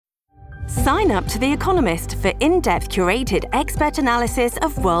Sign up to The Economist for in-depth curated expert analysis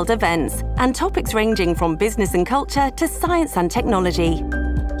of world events and topics ranging from business and culture to science and technology.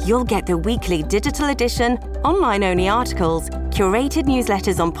 You'll get the weekly digital edition, online-only articles, curated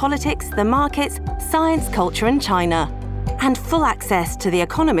newsletters on politics, the markets, science, culture and China, and full access to The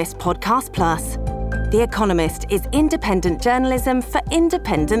Economist Podcast Plus. The Economist is independent journalism for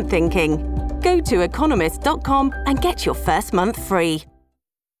independent thinking. Go to economist.com and get your first month free.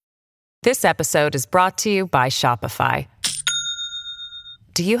 This episode is brought to you by Shopify.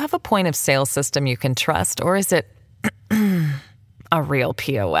 Do you have a point of sale system you can trust, or is it a real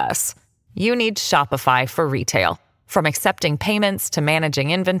POS? You need Shopify for retail. From accepting payments to managing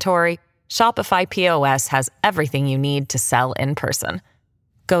inventory, Shopify POS has everything you need to sell in person.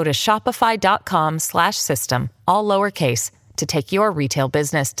 Go to shopify.com/system, all lowercase, to take your retail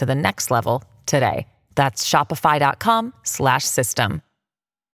business to the next level today. That's shopify.com/system.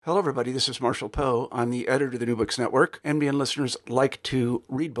 Hello, everybody. This is Marshall Poe. I'm the editor of the New Books Network. NBN listeners like to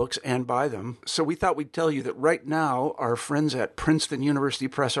read books and buy them. So we thought we'd tell you that right now, our friends at Princeton University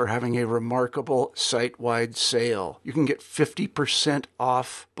Press are having a remarkable site-wide sale. You can get 50%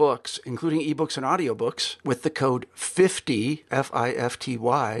 off books, including ebooks and audiobooks, with the code 50,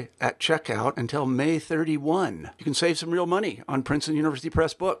 F-I-F-T-Y, at checkout until May 31. You can save some real money on Princeton University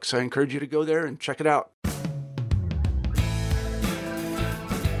Press books. I encourage you to go there and check it out.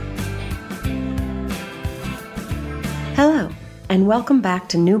 Hello, and welcome back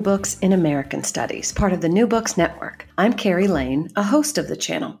to New Books in American Studies, part of the New Books Network. I'm Carrie Lane, a host of the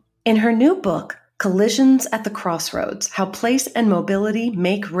channel. In her new book, Collisions at the Crossroads, How Place and Mobility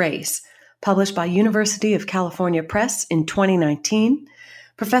Make Race, published by University of California Press in 2019,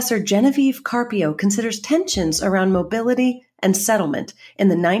 Professor Genevieve Carpio considers tensions around mobility and settlement in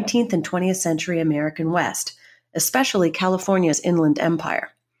the 19th and 20th century American West, especially California's Inland Empire.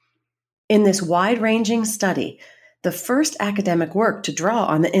 In this wide-ranging study, the first academic work to draw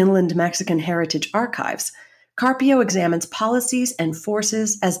on the Inland Mexican Heritage Archives, Carpio examines policies and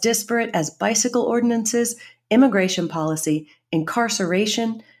forces as disparate as bicycle ordinances, immigration policy,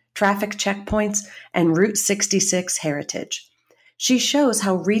 incarceration, traffic checkpoints, and Route 66 heritage. She shows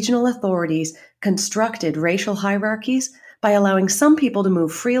how regional authorities constructed racial hierarchies by allowing some people to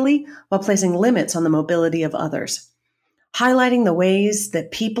move freely while placing limits on the mobility of others. Highlighting the ways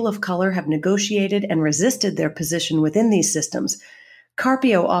that people of color have negotiated and resisted their position within these systems,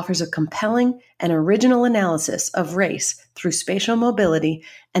 Carpio offers a compelling and original analysis of race through spatial mobility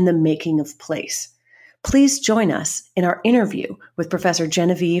and the making of place. Please join us in our interview with Professor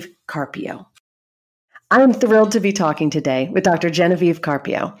Genevieve Carpio. I am thrilled to be talking today with Dr. Genevieve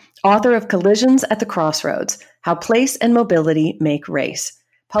Carpio, author of Collisions at the Crossroads, How Place and Mobility Make Race,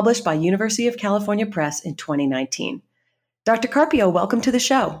 published by University of California Press in 2019. Dr. Carpio, welcome to the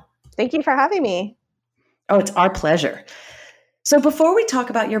show. Thank you for having me. Oh, it's our pleasure. So before we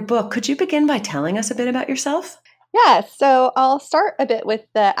talk about your book, could you begin by telling us a bit about yourself? Yeah, so I'll start a bit with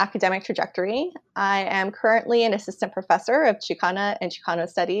the academic trajectory. I am currently an assistant professor of Chicana and Chicano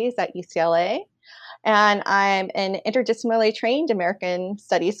Studies at UCLA, and I'm an interdisciplinarily trained American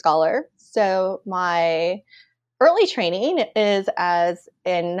Studies scholar. So my early training is as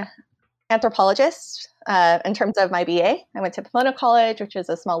an anthropologist. In terms of my BA, I went to Pomona College, which is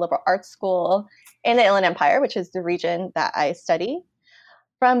a small liberal arts school in the Inland Empire, which is the region that I study.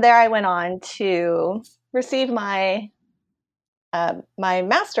 From there, I went on to receive my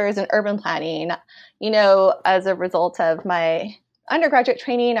master's in urban planning. As a result of my undergraduate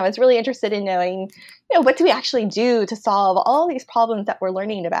training, I was really interested in knowing, what do we actually do to solve all these problems that we're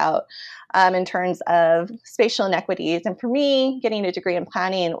learning about in terms of spatial inequities. And for me, getting a degree in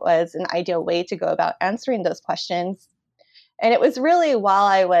planning was an ideal way to go about answering those questions. And it was really while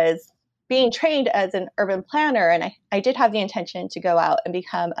I was being trained as an urban planner, and I did have the intention to go out and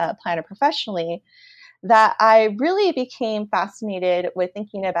become a planner professionally, that I really became fascinated with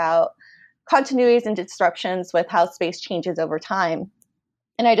thinking about continuities and disruptions with how space changes over time.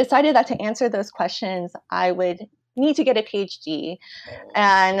 And I decided that to answer those questions, I would need to get a PhD.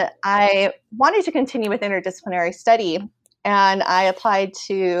 And I wanted to continue with interdisciplinary study. And I applied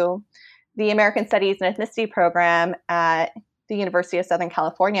to the American Studies and Ethnicity program at the University of Southern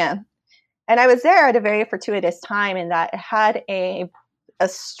California. And I was there at a very fortuitous time in that it had a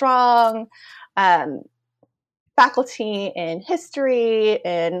strong faculty in history,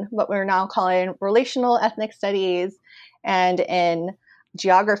 in what we're now calling relational ethnic studies, and in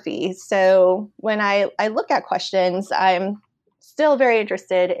geography. So when I look at questions, I'm still very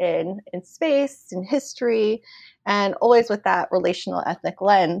interested in space, in history, and always with that relational ethnic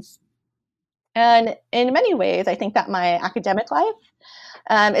lens. And in many ways, I think that my academic life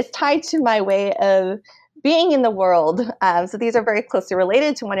It's tied to my way of being in the world. So these are very closely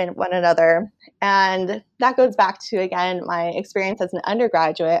related to one another. And that goes back to, again, my experience as an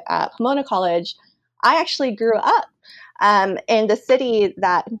undergraduate at Pomona College. I actually grew up in the city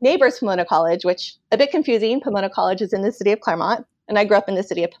that neighbors Pomona College, which a bit confusing. Pomona College is in the city of Claremont, and I grew up in the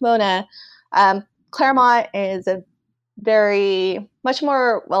city of Pomona. Claremont is a much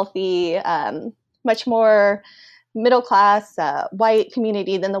more wealthy, much more middle-class, white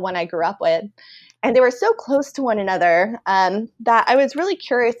community than the one I grew up with. And they were so close to one another that I was really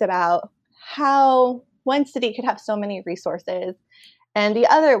curious about how one city could have so many resources and the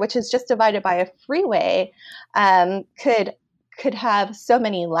other, which is just divided by a freeway, could have so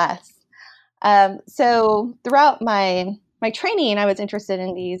many less. So throughout my training, I was interested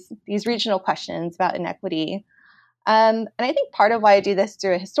in these regional questions about inequity. And I think part of why I do this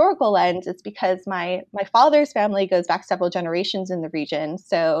through a historical lens is because my father's family goes back several generations in the region.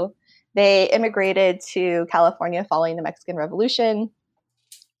 So they immigrated to California following the Mexican Revolution.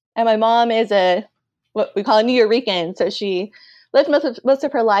 And my mom is what we call a New Yorican. So she lived most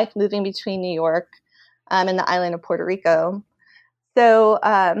of her life moving between New York and the island of Puerto Rico. So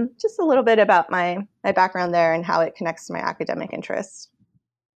just a little bit about my background there and how it connects to my academic interests.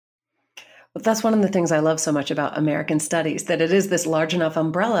 Well, that's one of the things I love so much about American studies, that it is this large enough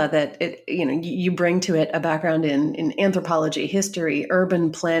umbrella that you bring to it a background in anthropology, history,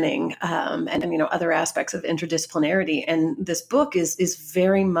 urban planning, and other aspects of interdisciplinarity. And this book is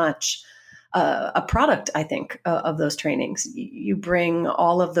very much a product, I think, of those trainings. You bring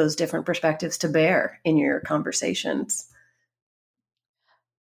all of those different perspectives to bear in your conversations.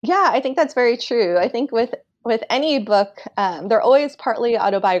 Yeah, I think that's very true. I think with any book, they're always partly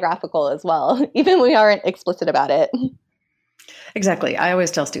autobiographical as well, even when we aren't explicit about it. Exactly. I always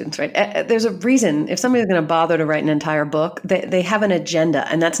tell students, right, there's a reason if somebody's going to bother to write an entire book, they have an agenda,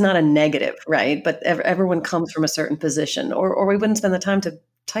 and that's not a negative, right? But everyone comes from a certain position, or we wouldn't spend the time to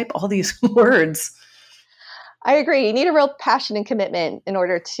type all these words. I agree. You need a real passion and commitment in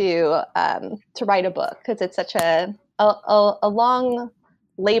order to write a book, because it's such a long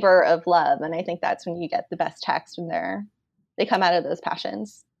labor of love. And I think that's when you get the best text, when they come out of those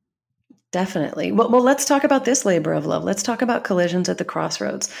passions. Definitely. Well, let's talk about this labor of love. Let's talk about Collisions at the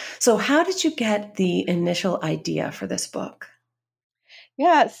Crossroads. So how did you get the initial idea for this book?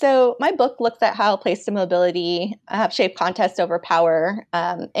 Yeah, so my book looks at how place and mobility have shaped contests over power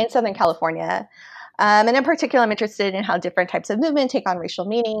in Southern California. And in particular, I'm interested in how different types of movement take on racial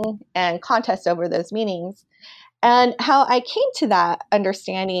meaning and contests over those meanings. And how I came to that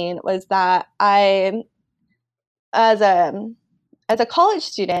understanding was that as a college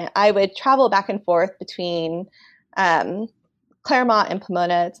student, I would travel back and forth between Claremont and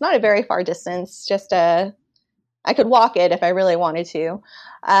Pomona. It's not a very far distance, I could walk it if I really wanted to,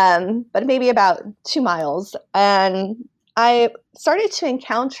 but maybe about 2 miles. And I started to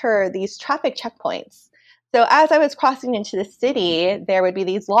encounter these traffic checkpoints. So as I was crossing into the city, there would be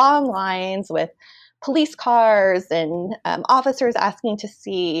these long lines with police cars and officers asking to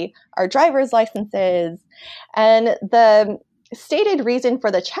see our driver's licenses. And the stated reason for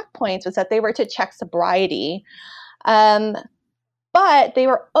the checkpoints was that they were to check sobriety. But they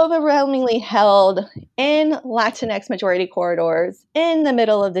were overwhelmingly held in Latinx majority corridors in the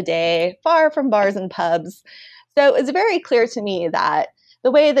middle of the day, far from bars and pubs. So it was very clear to me that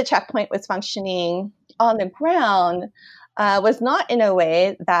the way the checkpoint was functioning on the ground was not in a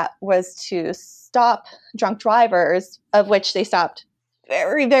way that was to stop drunk drivers, of which they stopped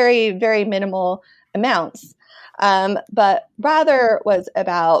very, very, very minimal amounts, but rather was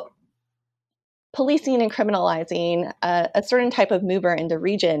about policing and criminalizing a certain type of mover in the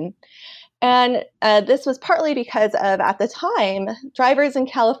region. And this was partly because of, at the time, drivers in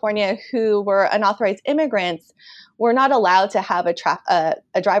California who were unauthorized immigrants were not allowed to have a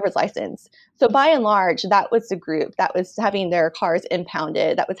driver's license. So by and large, that was the group that was having their cars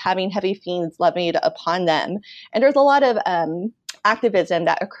impounded, that was having heavy fees levied upon them. And there's a lot of activism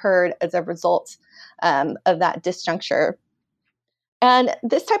that occurred as a result of that disjuncture. And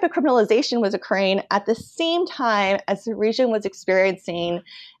this type of criminalization was occurring at the same time as the region was experiencing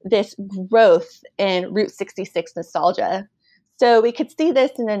this growth in Route 66 nostalgia. So we could see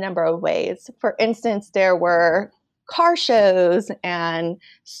this in a number of ways. For instance, there were car shows and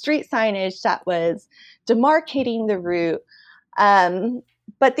street signage that was demarcating the route.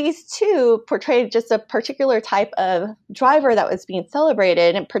 But these two portrayed just a particular type of driver that was being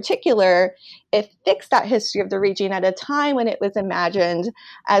celebrated. In particular, it fixed that history of the region at a time when it was imagined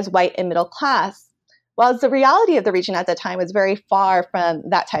as white and middle class, while the reality of the region at the time was very far from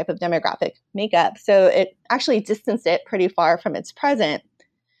that type of demographic makeup. So it actually distanced it pretty far from its present.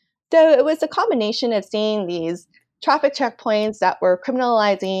 So it was a combination of seeing these traffic checkpoints that were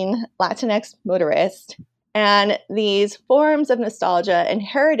criminalizing Latinx motorists and these forms of nostalgia and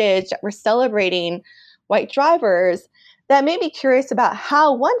heritage that were celebrating white drivers that made me curious about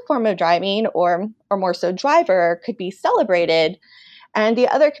how one form of driving, or more so driver, could be celebrated and the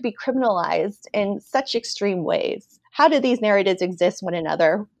other could be criminalized in such extreme ways. How did these narratives exist one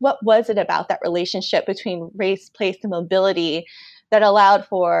another? What was it about that relationship between race, place, and mobility that allowed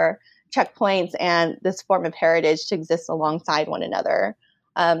for checkpoints and this form of heritage to exist alongside one another?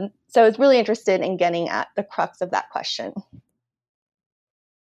 So I was really interested in getting at the crux of that question.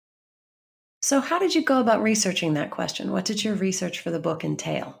 So how did you go about researching that question? What did your research for the book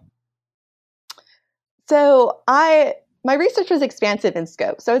entail? So my research was expansive in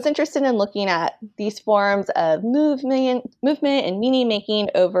scope. So I was interested in looking at these forms of movement and meaning making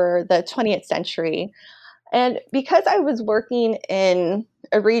over the 20th century. And because I was working in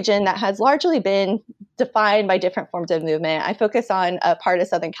a region that has largely been defined by different forms of movement, I focus on a part of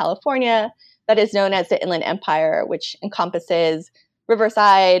Southern California that is known as the Inland Empire, which encompasses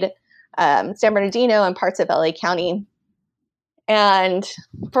Riverside, San Bernardino, and parts of LA County. And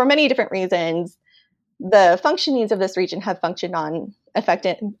for many different reasons, the functionings of this region have functioned on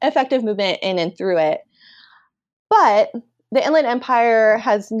effective movement in and through it. But the Inland Empire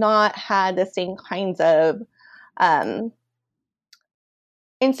has not had the same kinds of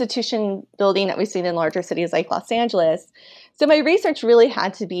institution building that we've seen in larger cities like Los Angeles. So my research really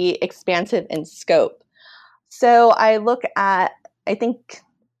had to be expansive in scope. So I look at, I think,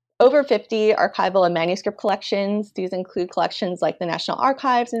 over 50 archival and manuscript collections. These include collections like the National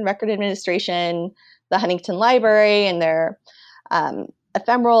Archives and Record Administration, the Huntington Library and their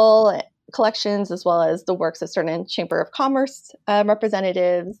ephemeral collections, as well as the works of certain Chamber of Commerce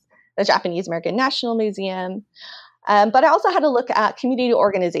representatives, the Japanese American National Museum. But I also had to look at community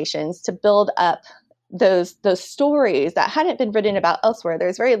organizations to build up those stories that hadn't been written about elsewhere.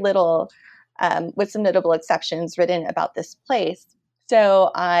 There's very little, with some notable exceptions, written about this place.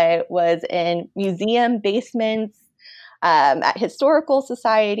 So I was in museum basements, at historical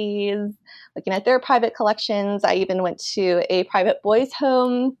societies, looking at their private collections. I even went to a private boys'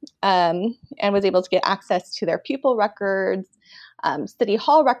 home and was able to get access to their pupil records, city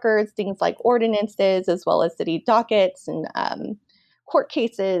hall records, things like ordinances, as well as city dockets and court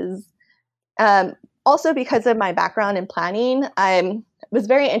cases. Also, because of my background in planning, I was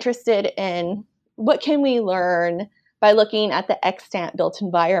very interested in what can we learn by looking at the extant built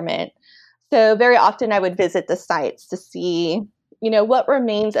environment. So very often I would visit the sites to see, what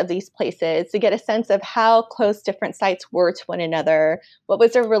remains of these places, to get a sense of how close different sites were to one another, what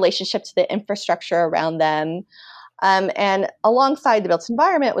was their relationship to the infrastructure around them. And alongside the built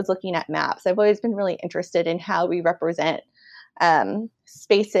environment was looking at maps. I've always been really interested in how we represent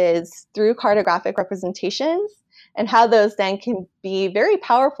spaces through cartographic representations and how those then can be very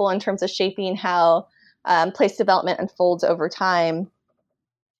powerful in terms of shaping how place development unfolds over time.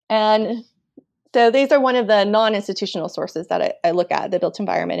 And so these are one of the non-institutional sources that I look at, the built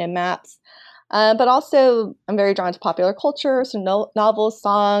environment and maps. But also, I'm very drawn to popular culture, so novels,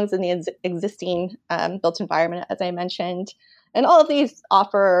 songs, and the existing built environment, as I mentioned. And all of these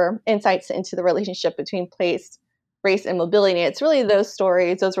offer insights into the relationship between place, race, and mobility. It's really those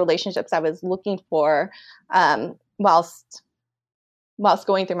stories, those relationships I was looking for whilst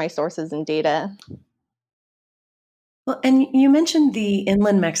going through my sources and data. Well, and you mentioned the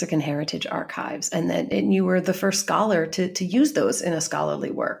Inland Mexican Heritage Archives, and you were the first scholar to use those in a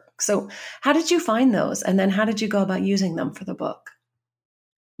scholarly work. So how did you find those? And then how did you go about using them for the book?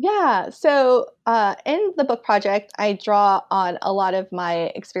 Yeah, so in the book project, I draw on a lot of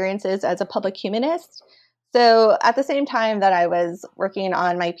my experiences as a public humanist. So at the same time that I was working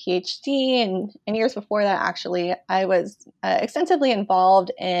on my PhD and years before that, actually, I was extensively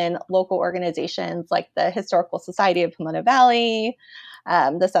involved in local organizations like the Historical Society of Pomona Valley,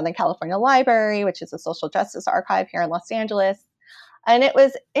 the Southern California Library, which is a social justice archive here in Los Angeles. And it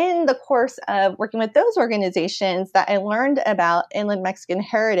was in the course of working with those organizations that I learned about Inland Mexican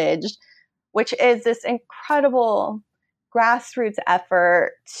heritage, which is this incredible grassroots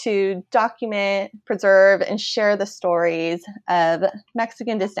effort to document, preserve, and share the stories of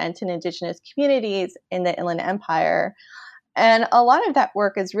Mexican descent and indigenous communities in the Inland Empire. And a lot of that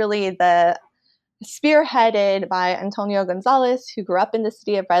work is really spearheaded by Antonio Gonzalez, who grew up in the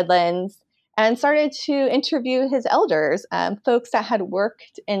city of Redlands and started to interview his elders, folks that had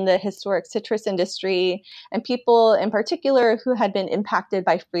worked in the historic citrus industry and people in particular who had been impacted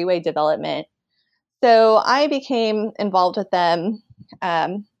by freeway development. So I became involved with them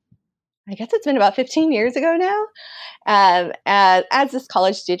I guess it's been about 15 years ago now. As this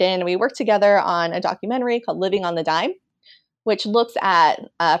college student, we worked together on a documentary called Living on the Dime, which looks at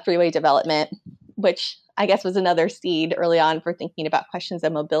freeway development, which I guess was another seed early on for thinking about questions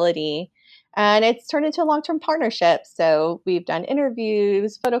of mobility. And it's turned into a long-term partnership. So we've done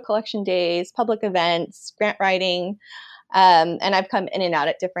interviews, photo collection days, public events, grant writing, and I've come in and out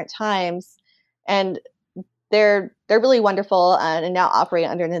at different times. And they're really wonderful and now operate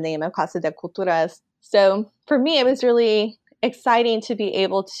under the name of Casa de Culturas. So for me, it was really exciting to be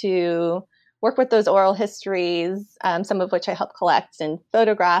able to work with those oral histories, some of which I helped collect in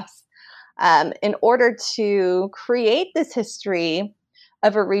photographs, in order to create this history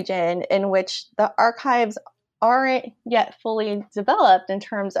of a region in which the archives aren't yet fully developed in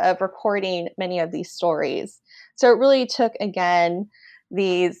terms of recording many of these stories. So it really took, again,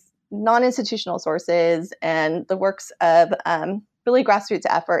 these non-institutional sources and the works of really grassroots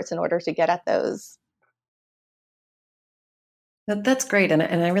efforts in order to get at those. That's great. And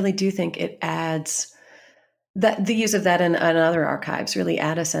I really do think it adds that the use of that and other archives really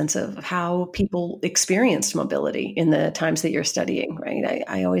add a sense of how people experienced mobility in the times that you're studying, right?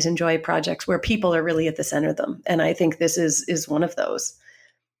 I always enjoy projects where people are really at the center of them. And I think this is one of those.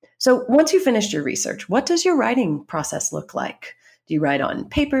 So once you finished your research, what does your writing process look like? Do you write on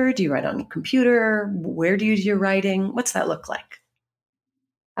paper? Do you write on a computer? Where do you do your writing? What's that look like?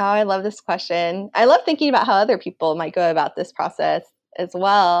 Oh, I love this question. I love thinking about how other people might go about this process as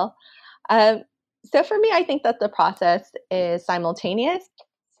well. So for me, I think that the process is simultaneous.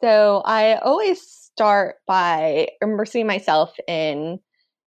 So I always start by immersing myself in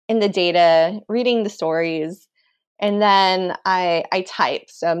the data, reading the stories, and then I type.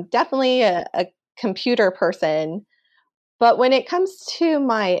 So I'm definitely a computer person. But when it comes to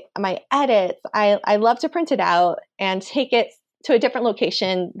my edits, I love to print it out and take it to a different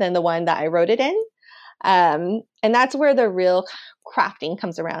location than the one that I wrote it in. And that's where the real crafting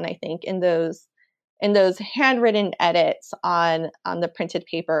comes around, I think, in those handwritten edits on the printed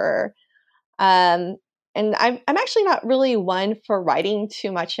paper. And I'm actually not really one for writing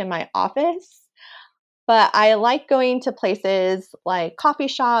too much in my office, but I like going to places like coffee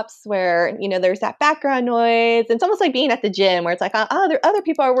shops where, there's that background noise. It's almost like being at the gym where it's like, other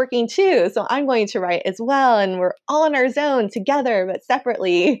people are working too, so I'm going to write as well. And we're all in our zone together, but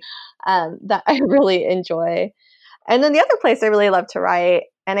separately, that I really enjoy. And then the other place I really love to write,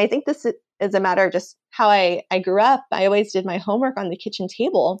 and I think this is a matter of just how I grew up, I always did my homework on the kitchen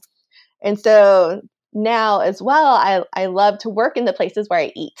table. And so now as well, I love to work in the places where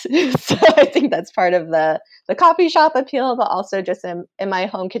I eat. So I think that's part of the coffee shop appeal, but also just in my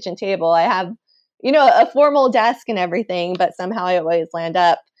home kitchen table. I have, a formal desk and everything, but somehow I always land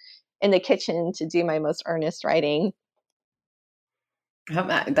up in the kitchen to do my most earnest writing.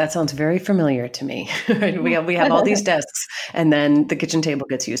 That sounds very familiar to me. We have all these desks, and then the kitchen table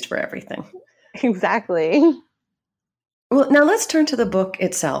gets used for everything. Exactly. Well, now let's turn to the book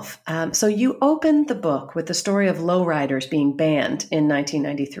itself. So you opened the book with the story of lowriders being banned in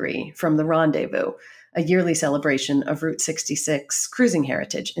 1993 from the Rendezvous, a yearly celebration of Route 66 cruising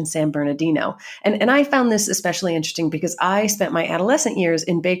heritage in San Bernardino. And I found this especially interesting because I spent my adolescent years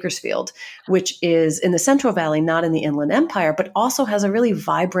in Bakersfield, which is in the Central Valley, not in the Inland Empire, but also has a really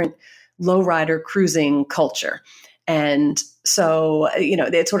vibrant lowrider cruising culture. And so,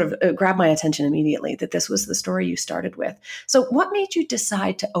 it sort of grabbed my attention immediately that this was the story you started with. So what made you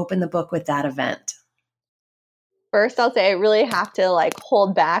decide to open the book with that event? First, I'll say I really have to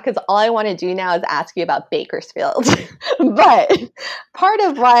hold back because all I want to do now is ask you about Bakersfield. But part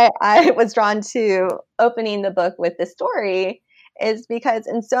of why I was drawn to opening the book with this story is because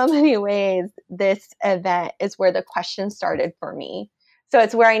in so many ways, this event is where the question started for me. So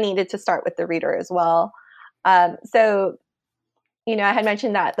it's where I needed to start with the reader as well. So, I had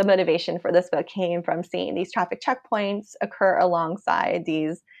mentioned that the motivation for this book came from seeing these traffic checkpoints occur alongside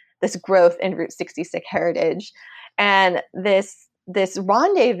this growth in Route 66 heritage. And this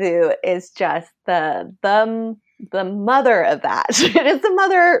rendezvous is just the mother of that. It is the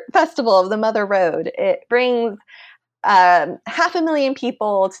mother festival of the Mother Road. It brings 500,000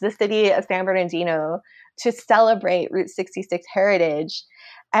 people to the city of San Bernardino to celebrate Route 66 heritage.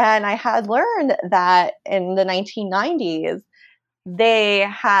 And I had learned that in the 1990s, they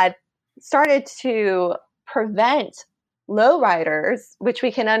had started to prevent lowriders, which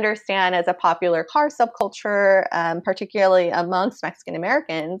we can understand as a popular car subculture, particularly amongst Mexican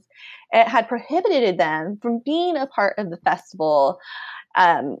Americans. It had prohibited them from being a part of the festival.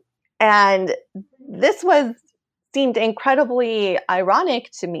 And this seemed incredibly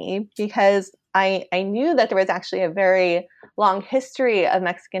ironic to me because I knew that there was actually a very long history of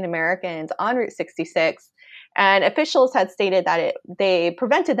Mexican Americans on Route 66, and officials had stated that they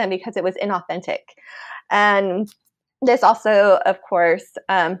prevented them because it was inauthentic. And this also, of course,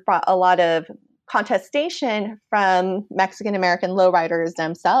 brought a lot of contestation from Mexican American lowriders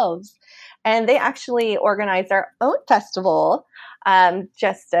themselves. And they actually organized their own festival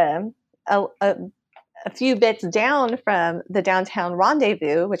just a few bits down from the downtown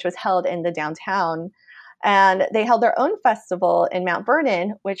rendezvous, which was held in the downtown. And they held their own festival in Mount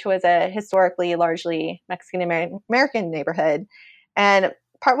Vernon, which was a historically largely Mexican American neighborhood. And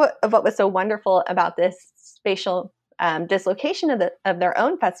part of what was so wonderful about this spatial dislocation of their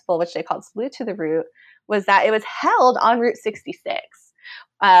own festival, which they called Salute to the Route, was that it was held on Route 66,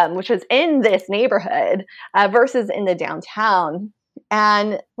 which was in this neighborhood versus in the downtown.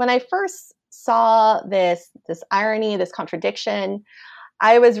 And when I first saw this irony, this contradiction,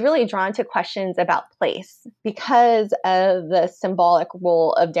 I was really drawn to questions about place because of the symbolic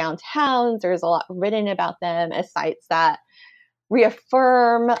role of downtowns. There's a lot written about them as sites that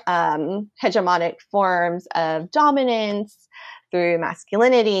reaffirm hegemonic forms of dominance through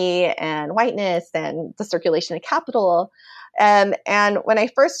masculinity and whiteness and the circulation of capital. And when I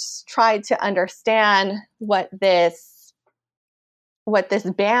first tried to understand what this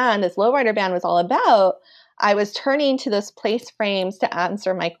band, this lowrider band, was all about, I was turning to those place frames to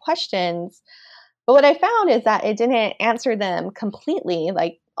answer my questions. But what I found is that it didn't answer them completely.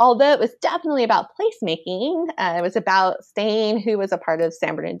 Like, although it was definitely about placemaking, it was about saying who was a part of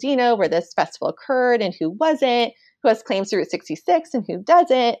San Bernardino where this festival occurred and who wasn't, who has claims to Route 66 and who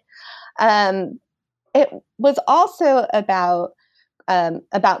doesn't. It was also about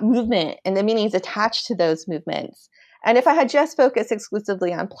movement and the meanings attached to those movements. And if I had just focused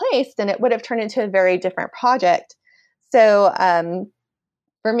exclusively on place, then it would have turned into a very different project. So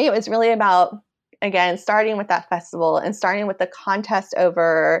for me, it was really about, again, starting with that festival and starting with the contest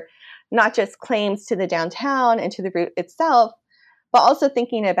over not just claims to the downtown and to the route itself, but also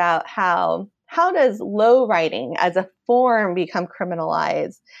thinking about how does low riding as a form become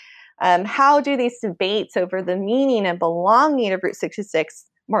criminalized? How do these debates over the meaning and belonging of Route 66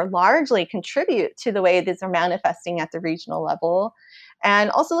 more largely contribute to the way these are manifesting at the regional level? And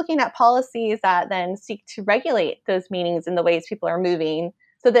also looking at policies that then seek to regulate those meanings in the ways people are moving.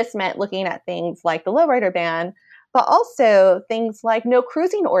 So this meant looking at things like the lowrider ban, but also things like no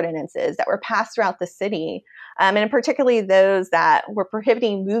cruising ordinances that were passed throughout the city, and particularly those that were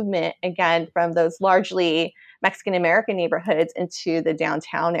prohibiting movement, again, from those largely Mexican-American neighborhoods into the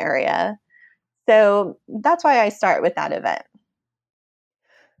downtown area. So that's why I start with that event.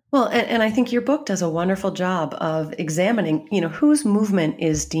 Well, and I think your book does a wonderful job of examining, whose movement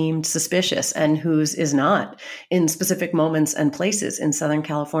is deemed suspicious and whose is not in specific moments and places in Southern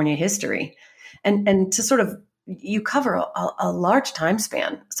California history. And to sort of, you cover a large time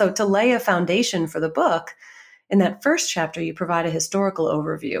span. So to lay a foundation for the book, in that first chapter, you provide a historical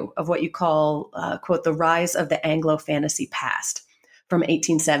overview of what you call, quote, the rise of the Anglo fantasy past from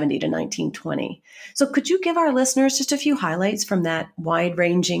 1870 to 1920. So could you give our listeners just a few highlights from that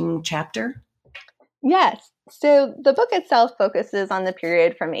wide-ranging chapter? Yes. So the book itself focuses on the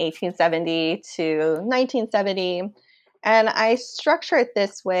period from 1870 to 1970. And I structure it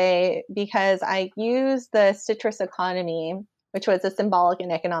this way because I use the citrus economy, which was a symbolic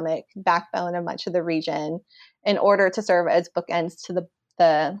and economic backbone of much of the region, in order to serve as bookends to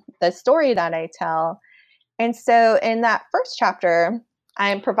the story that I tell. And so in that first chapter,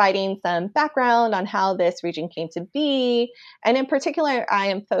 I'm providing some background on how this region came to be. And in particular, I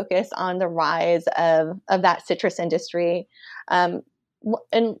am focused on the rise of that citrus industry, in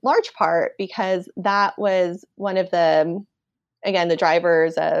large part because that was one of the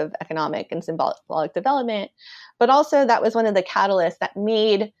drivers of economic and symbolic development. But also that was one of the catalysts that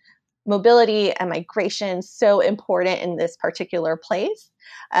made mobility and migration so important in this particular place.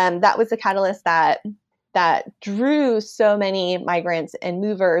 That was the catalyst that drew so many migrants and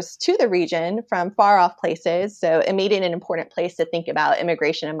movers to the region from far off places. So it made it an important place to think about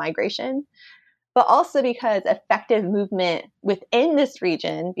immigration and migration, but also because effective movement within this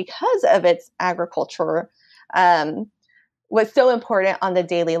region, because of its agriculture, was so important on the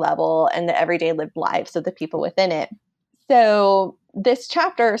daily level and the everyday lived lives of the people within it. So this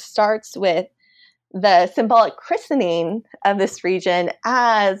chapter starts with the symbolic christening of this region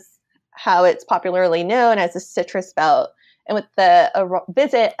as how it's popularly known as the Citrus Belt, and with the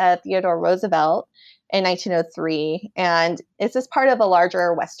visit of Theodore Roosevelt in 1903. And it's as part of a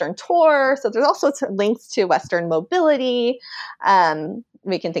larger Western tour. So there's also links to Western mobility.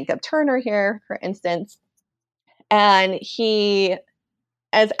 We can think of Turner here, for instance. And he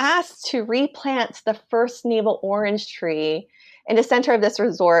is asked to replant the first navel orange tree in the center of this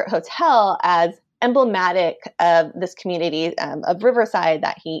resort hotel as emblematic of this community of Riverside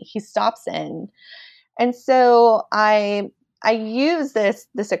that he stops in. And so I use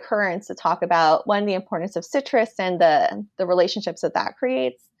this occurrence to talk about, one, the importance of citrus and the relationships that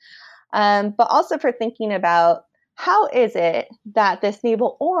creates, but also for thinking about how is it that this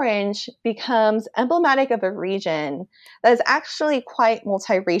navel orange becomes emblematic of a region that is actually quite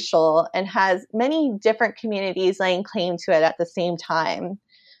multiracial and has many different communities laying claim to it at the same time.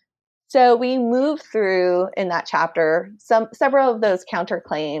 So we move through in that chapter several of those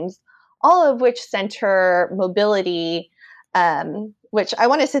counterclaims, all of which center mobility, which I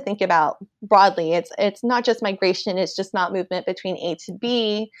want us to think about broadly. It's not just migration, it's just not movement between A to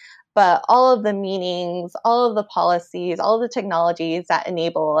B, but all of the meanings, all of the policies, all of the technologies that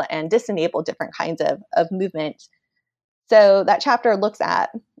enable and disenable different kinds of movement. So that chapter looks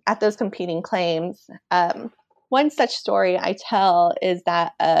at those competing claims. One such story I tell is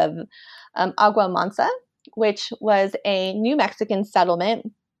that of Agua Mansa, which was a New Mexican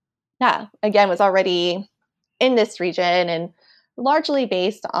settlement that, again, was already in this region and largely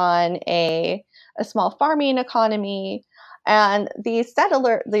based on a small farming economy. And these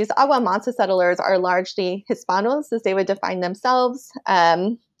Agua Mansa settlers are largely Hispanos, as they would define themselves.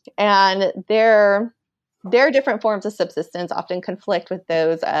 And their different forms of subsistence often conflict with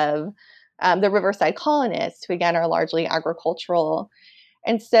those of the Riverside colonists, who again are largely agricultural.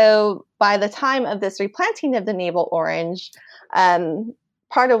 And so by the time of this replanting of the navel orange,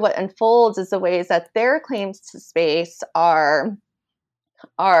 part of what unfolds is the ways that their claims to space are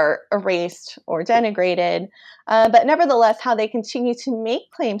erased or denigrated, but nevertheless how they continue to make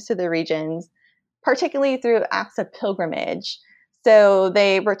claims to the regions, particularly through acts of pilgrimage. So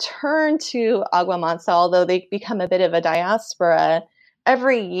they return to Agua Mansa, although they become a bit of a diaspora,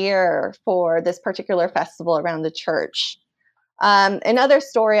 every year for this particular festival around the church. Another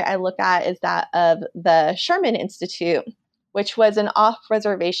story I look at is that of the Sherman Institute, which was an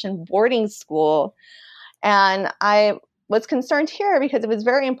off-reservation boarding school. And I was concerned here because it was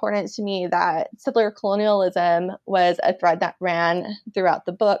very important to me that settler colonialism was a thread that ran throughout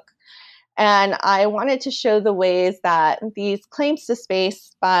the book. And I wanted to show the ways that these claims to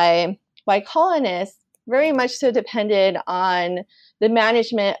space by colonists very much so depended on the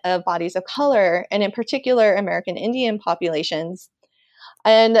management of bodies of color, and in particular, American Indian populations.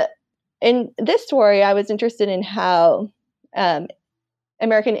 And in this story, I was interested in how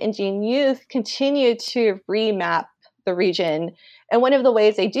American Indian youth continued to remap the region. And one of the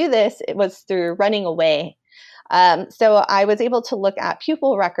ways they do this, it was through running away. So I was able to look at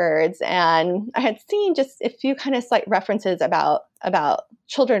pupil records, and I had seen just a few kind of slight references about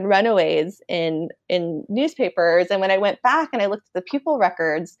children runaways in newspapers. And when I went back and I looked at the pupil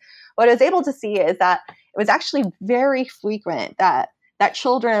records, what I was able to see is that it was actually very frequent that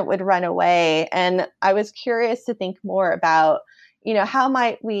children would run away. And I was curious to think more about, how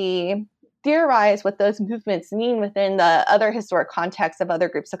might we theorize what those movements mean within the other historic context of other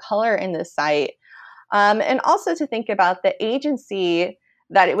groups of color in this site. And also to think about the agency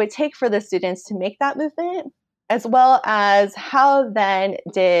that it would take for the students to make that movement, as well as how then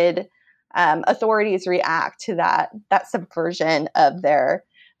did authorities react to that subversion of their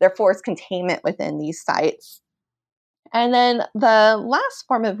forced containment within these sites. And then the last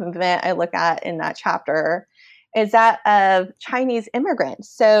form of movement I look at in that chapter is that of Chinese immigrants.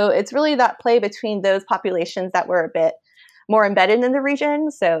 So it's really that play between those populations that were a bit more embedded in the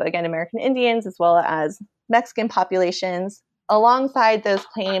region. So again, American Indians as well as Mexican populations, alongside those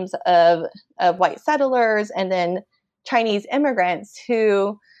claims of white settlers and then Chinese immigrants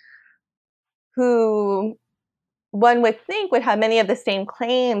who one would think would have many of the same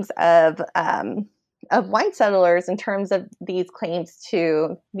claims of white settlers in terms of these claims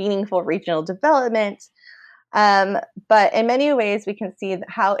to meaningful regional development. But in many ways, we can see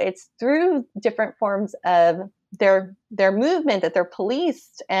how it's through different forms of their movement that they're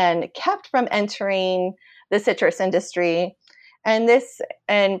policed and kept from entering the citrus industry. And this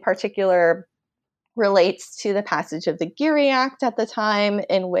in particular relates to the passage of the Geary Act at the time,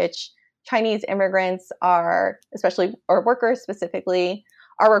 in which Chinese immigrants are, or workers specifically,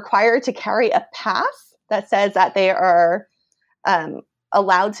 are required to carry a pass that says that they are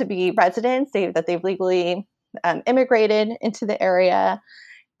allowed to be residents, that they've legally immigrated into the area.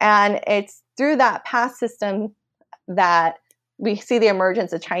 And it's through that pass system that we see the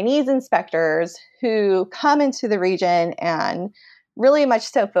emergence of Chinese inspectors who come into the region and really much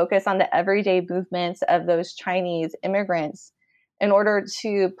so focus on the everyday movements of those Chinese immigrants in order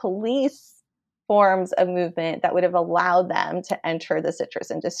to police forms of movement that would have allowed them to enter the citrus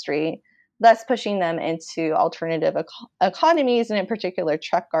industry, thus pushing them into alternative economies, and in particular,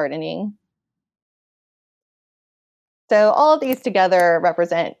 truck gardening. So all of these together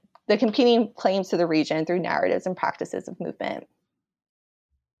represent the competing claims to the region through narratives and practices of movement.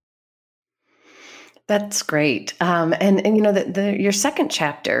 That's great. And you know, your second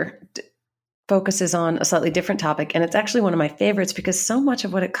chapter focuses on a slightly different topic, and it's actually one of my favorites because so much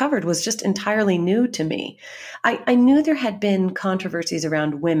of what it covered was just entirely new to me. I knew there had been controversies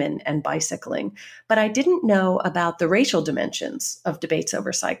around women and bicycling, but I didn't know about the racial dimensions of debates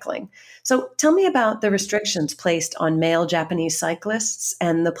over cycling. So tell me about the restrictions placed on male Japanese cyclists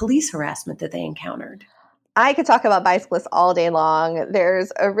and the police harassment that they encountered. I could talk about bicyclists all day long.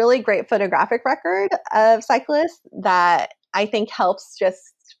 There's a really great photographic record of cyclists that I think helps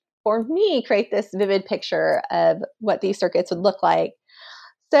just, for me, create this vivid picture of what these circuits would look like.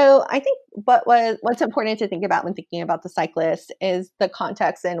 So I think what's important to think about when thinking about the cyclist is the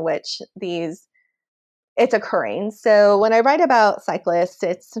context in which it's occurring. So when I write about cyclists,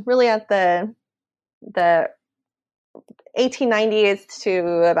 it's really at the 1890s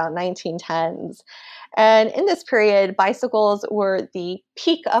to about 1910s. And in this period, bicycles were the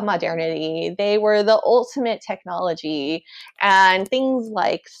peak of modernity. They were the ultimate technology. And things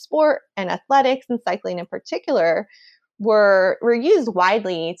like sport and athletics, and cycling in particular, were used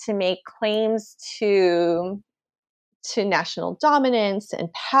widely to make claims to national dominance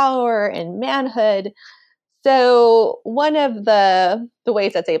and power and manhood. So one of the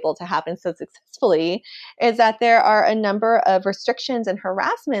ways that's able to happen so successfully is that there are a number of restrictions and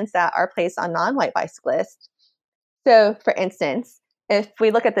harassments that are placed on non-white bicyclists. So, for instance, if we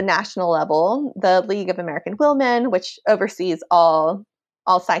look at the national level, the League of American Wheelmen, which oversees all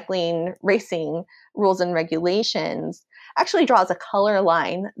cycling racing rules and regulations, actually draws a color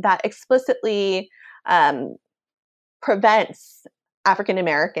line that explicitly prevents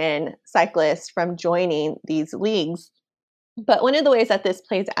African-American cyclists from joining these leagues. But one of the ways that this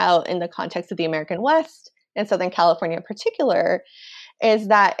plays out in the context of the American West and Southern California in particular is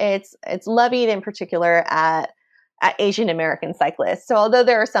that it's levied in particular at Asian American cyclists. So although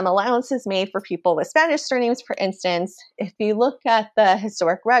there are some allowances made for people with Spanish surnames, for instance, if you look at the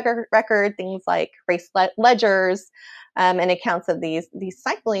historic record, things like race ledgers and accounts of these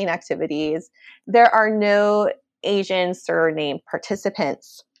cycling activities, there are no Asian surname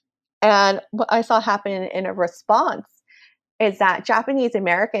participants. And what I saw happen in a response is that Japanese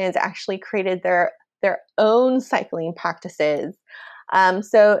Americans actually created their own cycling practices.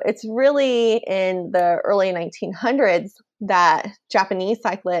 So it's really in the early 1900s that Japanese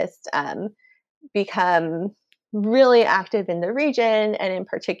cyclists become really active in the region, and in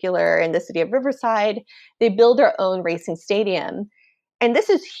particular in the city of Riverside. They build their own racing stadium. And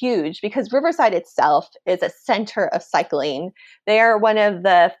this is huge because Riverside itself is a center of cycling. They are one of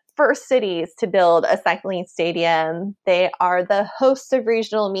the first cities to build a cycling stadium. They are the hosts of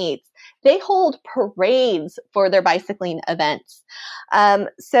regional meets. They hold parades for their bicycling events.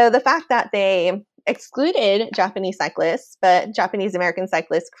 So the fact that they excluded Japanese cyclists, but Japanese American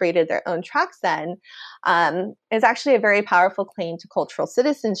cyclists created their own tracks then, is actually a very powerful claim to cultural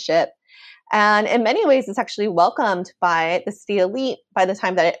citizenship. And in many ways, it's actually welcomed by the city elite by the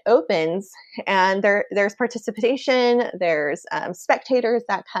time that it opens. And there's participation, there's spectators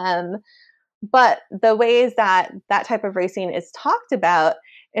that come. But the ways that type of racing is talked about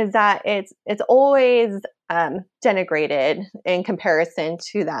is that it's always denigrated in comparison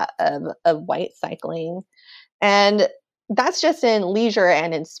to that of white cycling. And that's just in leisure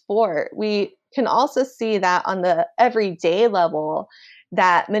and in sport. We can also see that on the everyday level,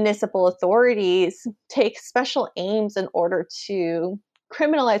 that municipal authorities take special aims in order to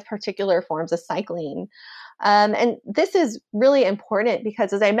criminalize particular forms of cycling. And this is really important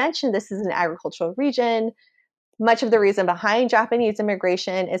because, as I mentioned, this is an agricultural region. Much of the reason behind Japanese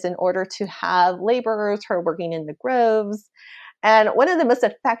immigration is in order to have laborers who are working in the groves. And one of the most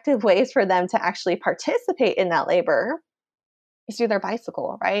effective ways for them to actually participate in that labor is through their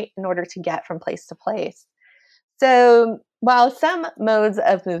bicycle, right? In order to get from place to place. So while some modes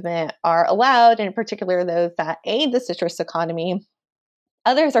of movement are allowed, and in particular those that aid the citrus economy,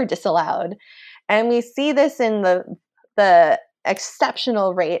 others are disallowed. And we see this in the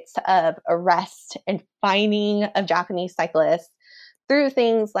exceptional rates of arrest and fining of Japanese cyclists through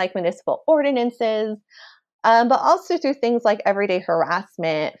things like municipal ordinances, but also through things like everyday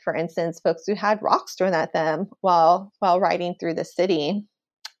harassment. For instance, folks who had rocks thrown at them while riding through the city.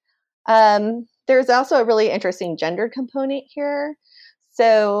 There's also a really interesting gendered component here.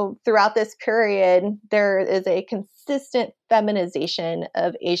 So throughout this period, there is a consistent feminization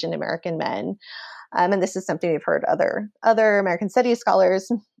of Asian American men. And this is something we've heard other American studies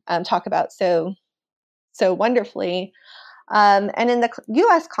scholars talk about so wonderfully. And in the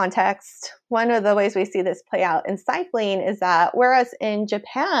U.S. context, one of the ways we see this play out in cycling is that whereas in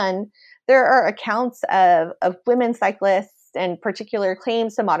Japan, there are accounts of women cyclists and particular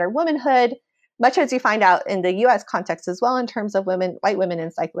claims to modern womanhood, much as you find out in the U.S. context as well in terms of white women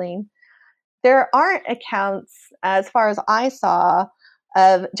in cycling, there aren't accounts, as far as I saw,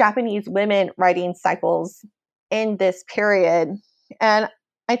 of Japanese women riding cycles in this period. And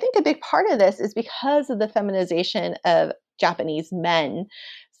I think a big part of this is because of the feminization of Japanese men.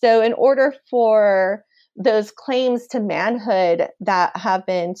 So in order for those claims to manhood that have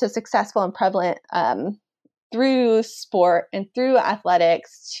been so successful and prevalent through sport and through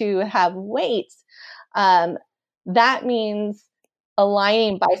athletics to have weight, that means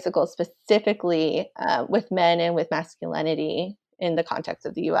aligning bicycles specifically with men and with masculinity in the context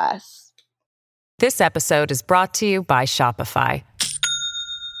of the U.S. This episode is brought to you by Shopify.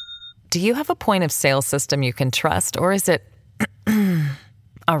 Do you have a point of sale system you can trust, or is it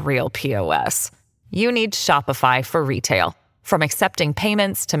a real POS? You need Shopify for retail. From accepting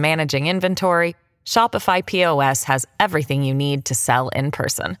payments to managing inventory, Shopify POS has everything you need to sell in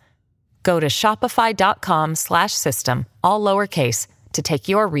person. Go to shopify.com/system, all lowercase, to take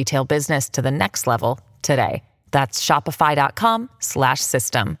your retail business to the next level today. That's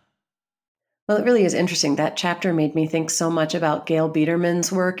shopify.com/system. Well, it really is interesting. That chapter made me think so much about Gail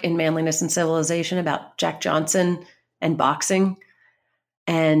Biederman's work in Manliness and Civilization, about Jack Johnson and boxing,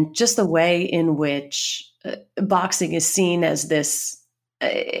 and just the way in which boxing is seen as this,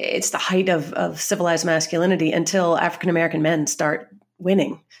 it's the height of civilized masculinity until African-American men start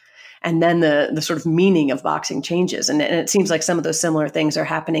winning. And then the sort of meaning of boxing changes. And it seems like some of those similar things are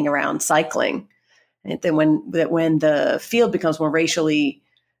happening around cycling. And then when the field becomes more racially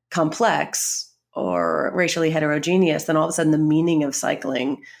complex or racially heterogeneous, then all of a sudden the meaning of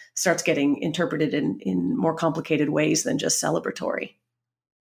cycling starts getting interpreted in more complicated ways than just celebratory.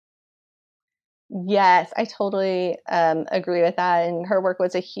 Yes, I totally agree with that. And her work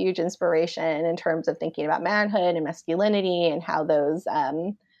was a huge inspiration in terms of thinking about manhood and masculinity and how those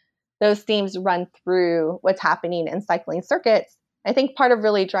themes run through what's happening in cycling circuits. I think part of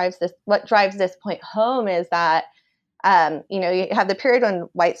what drives this point home is that, you have the period when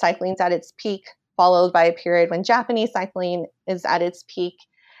white cycling is at its peak, followed by a period when Japanese cycling is at its peak.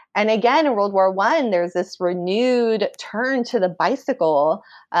 And again, in World War I, there's this renewed turn to the bicycle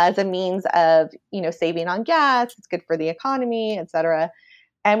as a means of, saving on gas. It's good for the economy, et cetera.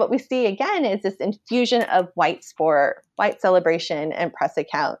 And what we see again is this infusion of white sport, white celebration, and press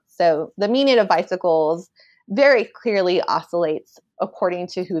accounts. So the meaning of bicycles very clearly oscillates according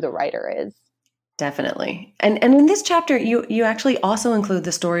to who the writer is. Definitely. And in this chapter, you actually also include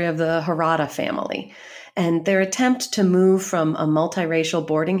the story of the Harada family and their attempt to move from a multiracial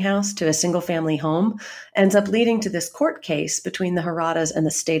boarding house to a single family home ends up leading to this court case between the Haradas and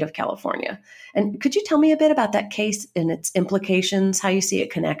the state of California. And could you tell me a bit about that case and its implications, how you see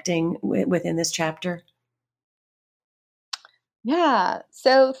it connecting within this chapter? Yeah.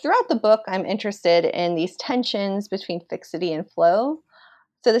 So throughout the book, I'm interested in these tensions between fixity and flow.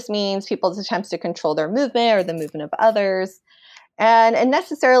 So this means people's attempts to control their movement or the movement of others. And a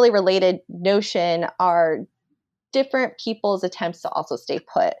necessarily related notion are different people's attempts to also stay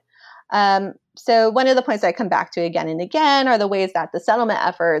put. So one of the points I come back to again and again are the ways that the settlement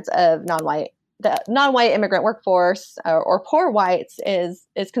efforts of the non-white immigrant workforce or poor whites is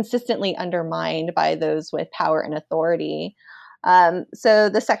consistently undermined by those with power and authority. So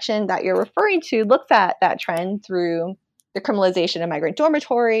the section that you're referring to looks at that trend through the criminalization of migrant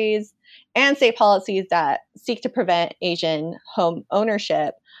dormitories and state policies that seek to prevent Asian home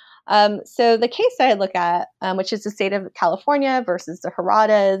ownership. So the case that I look at, which is the state of California versus the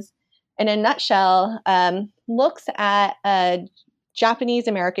Haradas, in a nutshell, looks at a Japanese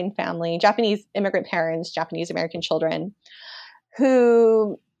American family, Japanese immigrant parents, Japanese American children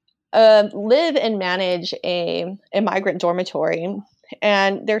who live and manage a migrant dormitory.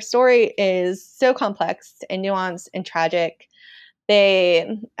 And their story is so complex and nuanced and tragic.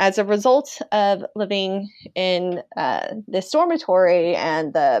 They, as a result of living in this dormitory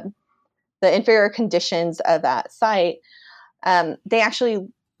and the inferior conditions of that site, they actually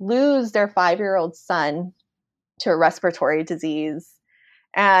lose their 5-year-old son to a respiratory disease.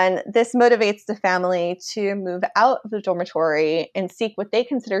 And this motivates the family to move out of the dormitory and seek what they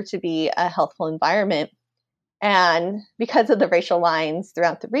consider to be a healthful environment. And because of the racial lines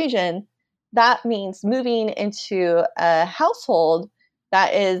throughout the region, that means moving into a household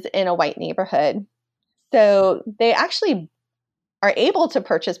that is in a white neighborhood. So they actually are able to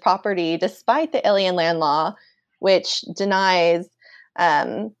purchase property despite the alien land law, which denies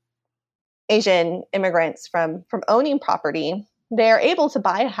Asian immigrants from owning property. They're able to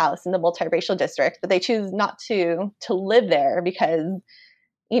buy a house in the multiracial district, but they choose not to live there because,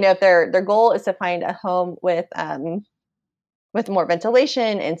 if their goal is to find a home with more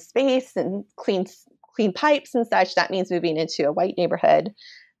ventilation and space and clean pipes and such, that means moving into a white neighborhood.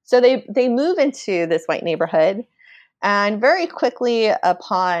 So they move into this white neighborhood, and very quickly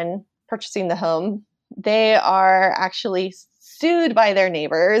upon purchasing the home, they are actually sued by their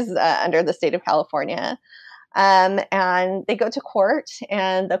neighbors under the state of California. And they go to court,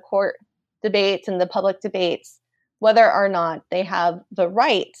 and the court debates and the public debates whether or not they have the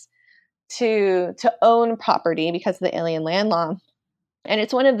right to own property because of the alien land law. And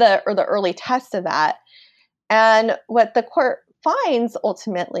it's one of the early tests of that. And what the court finds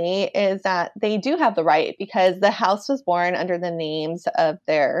ultimately is that they do have the right because the house was born under the names of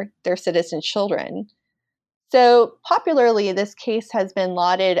their citizen children. So popularly, this case has been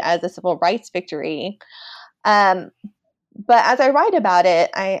lauded as a civil rights victory. But as I write about it,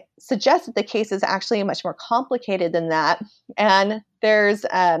 I suggest that the case is actually much more complicated than that. And there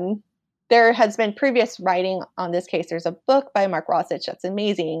has been previous writing on this case. There's a book by Mark Rosich that's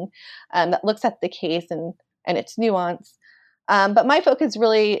amazing that looks at the case and its nuance. But my focus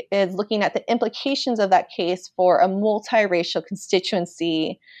really is looking at the implications of that case for a multiracial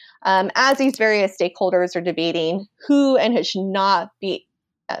constituency as these various stakeholders are debating who and who should not be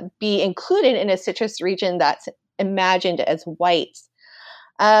included in a citrus region that's imagined as white.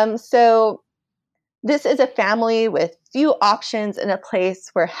 So this is a family with few options in a place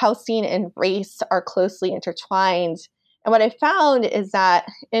where housing and race are closely intertwined. And what I found is that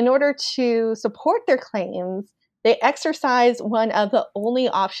in order to support their claims, they exercise one of the only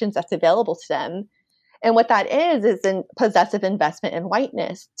options that's available to them. And what that is in possessive investment in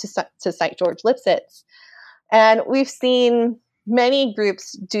whiteness, to cite George Lipsitz. And we've seen many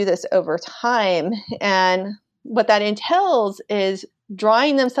groups do this over time. And what that entails is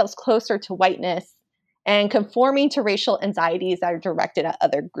drawing themselves closer to whiteness and conforming to racial anxieties that are directed at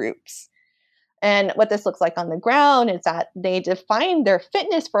other groups. And what this looks like on the ground is that they define their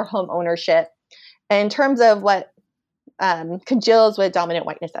fitness for home ownership in terms of what congeals with dominant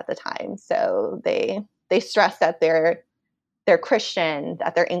whiteness at the time. So they stress that they're Christian,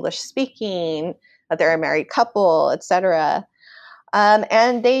 that they're English speaking, that they're a married couple, etc.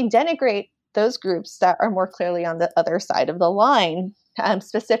 And they denigrate those groups that are more clearly on the other side of the line,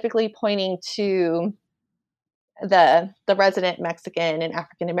 specifically pointing to the resident Mexican and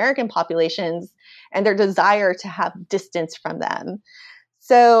African American populations and their desire to have distance from them.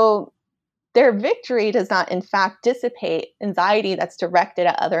 So their victory does not, in fact, dissipate anxiety that's directed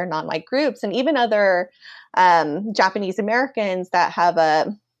at other non-white groups and even other Japanese Americans that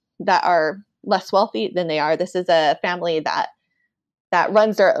are less wealthy than they are. This is a family that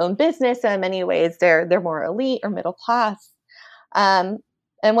runs their own business. In many ways, they're more elite or middle class.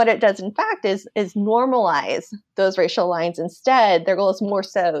 And what it does, in fact, is normalize those racial lines instead. Their goal is more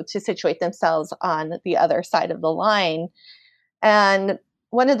so to situate themselves on the other side of the line. And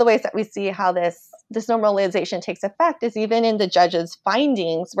one of the ways that we see how this normalization takes effect is even in the judge's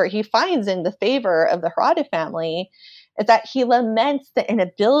findings, where he finds in the favor of the Harada family, is that he laments the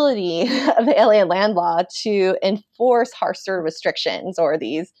inability of the alien land law to enforce harsher restrictions or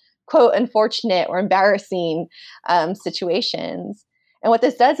these, quote, unfortunate or embarrassing situations. And what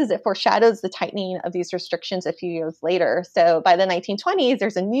this does is it foreshadows the tightening of these restrictions a few years later. So by the 1920s,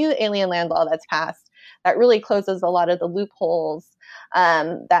 there's a new alien land law that's passed that really closes a lot of the loopholes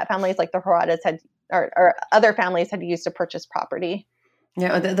that families like the Haradas had, or other families had used to purchase property.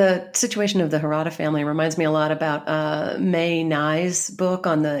 Yeah, the situation of the Harada family reminds me a lot about May Nai's book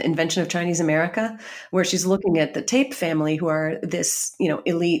on the invention of Chinese America, where she's looking at the Tape family, who are this,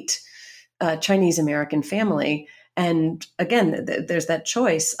 elite Chinese American family. And again, there's that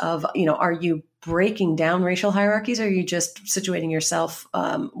choice of, are you breaking down racial hierarchies, or are you just situating yourself,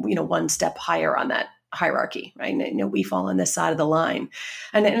 one step higher on that hierarchy, right? And, we fall on this side of the line,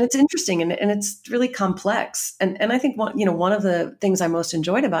 and it's interesting and it's really complex. And I think one of the things I most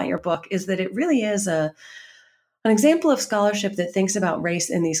enjoyed about your book is that it really is an example of scholarship that thinks about race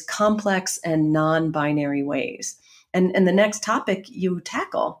in these complex and non-binary ways. And the next topic you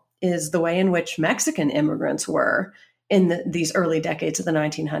tackle is the way in which Mexican immigrants were in these early decades of the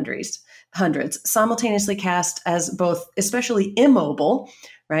 1900s, simultaneously cast as both especially immobile,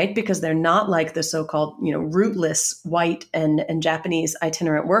 right? Because they're not like the so-called, rootless white and Japanese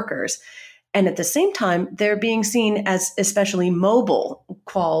itinerant workers, And at the same time, they're being seen as especially mobile,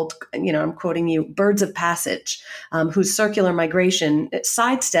 called, I'm quoting you, birds of passage, whose circular migration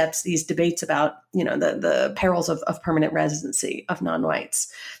sidesteps these debates about, the perils of permanent residency of non-whites.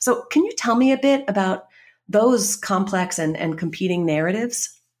 So can you tell me a bit about those complex and competing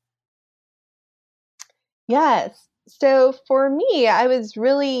narratives? Yes. So for me, I was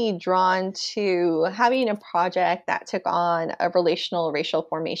really drawn to having a project that took on a relational racial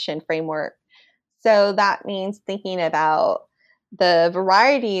formation framework. So that means thinking about the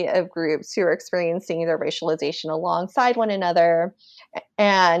variety of groups who are experiencing their racialization alongside one another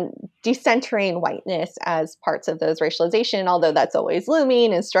and decentering whiteness as parts of those racialization, although that's always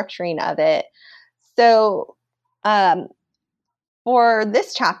looming and structuring of it. So for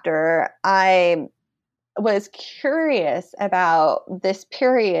this chapter, I was curious about this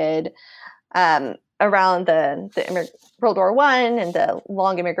period around the World War I and the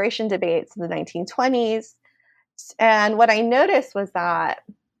long immigration debates of the 1920s. And what I noticed was that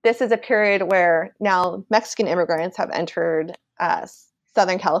this is a period where now Mexican immigrants have entered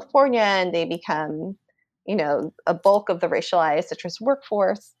Southern California, and they become, a bulk of the racialized citrus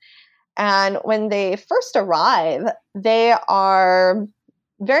workforce. And when they first arrive, they are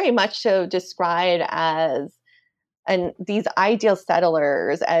very much so described as these ideal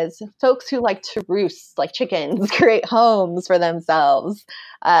settlers, as folks who like to roost like chickens, create homes for themselves.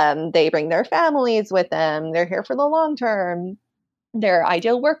 They bring their families with them. They're here for the long term. They're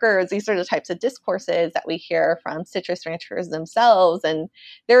ideal workers. These are the types of discourses that we hear from citrus ranchers themselves. And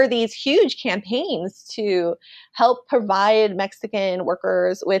there are these huge campaigns to help provide Mexican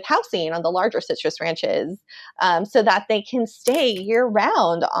workers with housing on the larger citrus ranches, so that they can stay year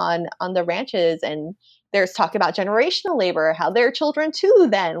round on the ranches. And there's talk about generational labor, how their children too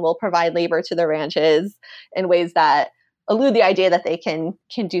then will provide labor to the ranches in ways that elude the idea that they can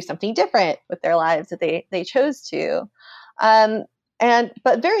do something different with their lives that they chose to.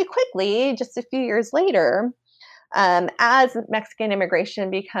 But very quickly, just a few years later, as Mexican immigration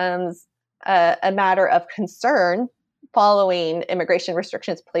becomes a matter of concern following immigration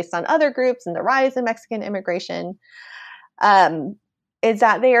restrictions placed on other groups and the rise in Mexican immigration, is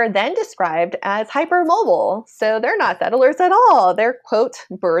that they are then described as hypermobile. So they're not settlers at all. They're, quote,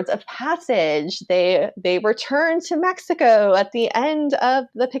 birds of passage. They return to Mexico at the end of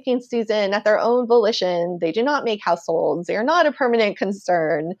the picking season at their own volition. They do not make households. They are not a permanent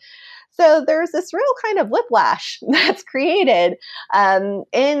concern. So there's this real kind of whiplash that's created in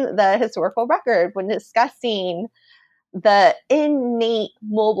the historical record when discussing the innate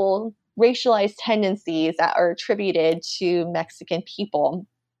mobile racialized tendencies that are attributed to Mexican people.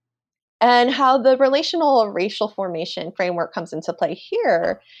 And how the relational racial formation framework comes into play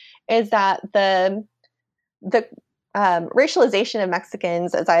here is that the racialization of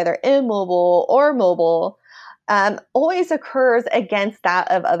Mexicans as either immobile or mobile always occurs against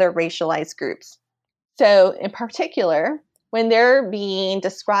that of other racialized groups. So in particular, when they're being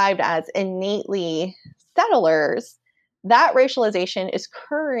described as innately settlers, that racialization is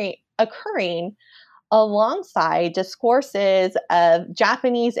occurring alongside discourses of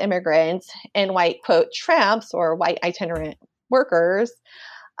Japanese immigrants and white, quote, tramps or white itinerant workers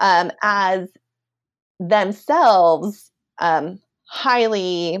as themselves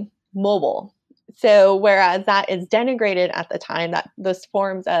highly mobile. So whereas that is denigrated at the time, that those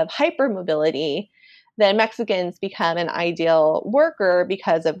forms of hypermobility, then Mexicans become an ideal worker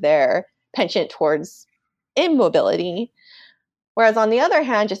because of their penchant towards immobility. Whereas on the other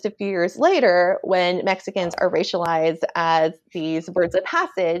hand, just a few years later, when Mexicans are racialized as these birds of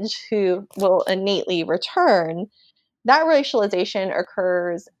passage who will innately return, that racialization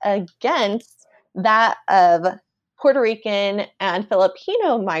occurs against that of Puerto Rican and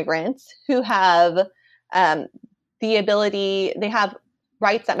Filipino migrants who have the ability, they have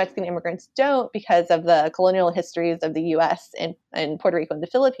rights that Mexican immigrants don't because of the colonial histories of the U.S. and Puerto Rico and the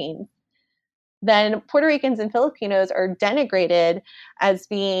Philippines. Then Puerto Ricans and Filipinos are denigrated as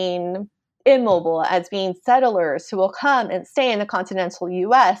being immobile, as being settlers who will come and stay in the continental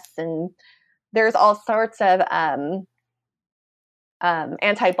U.S. And there's all sorts of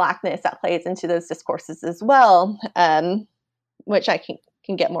anti-Blackness that plays into those discourses as well, which I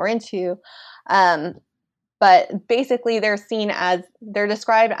can get more into. But basically, they're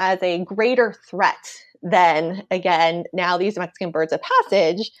described as a greater threat than, again, now these Mexican birds of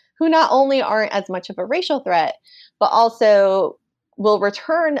passage, who not only aren't as much of a racial threat, but also will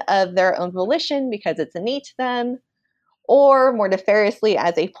return of their own volition because it's innate to them, or more nefariously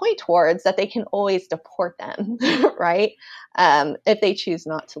as a point towards that they can always deport them, right? If they choose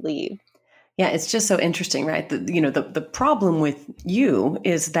not to leave. Yeah, it's just so interesting, right? The problem with you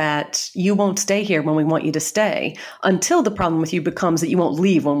is that you won't stay here when we want you to stay until the problem with you becomes that you won't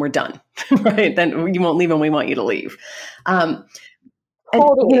leave when we're done, right? Then you won't leave when we want you to leave. And,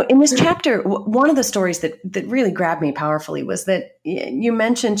 Totally. in this chapter, one of the stories that really grabbed me powerfully was that you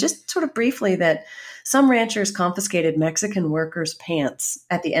mentioned just sort of briefly that some ranchers confiscated Mexican workers' pants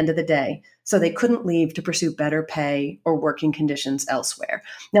at the end of the day so they couldn't leave to pursue better pay or working conditions elsewhere.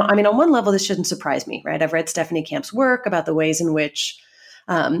 Now, I mean, on one level, this shouldn't surprise me, right? I've read Stephanie Camp's work about the ways in which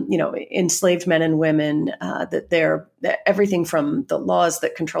enslaved men and women, that everything from the laws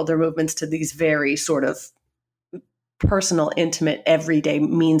that control their movements to these very sort of personal, intimate, everyday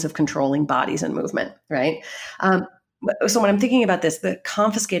means of controlling bodies and movement, right? So when I'm thinking about this, the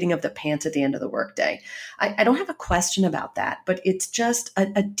confiscating of the pants at the end of the workday, I don't have a question about that, but it's just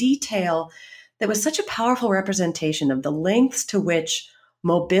a detail that was such a powerful representation of the lengths to which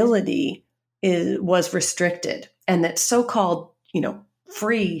mobility was restricted, and that so-called,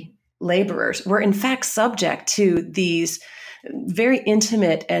 free laborers were in fact subject to these very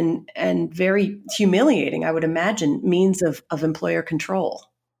intimate and very humiliating, I would imagine, means of employer control.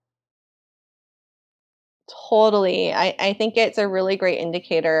 Totally. I think it's a really great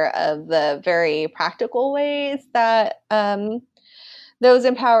indicator of the very practical ways that those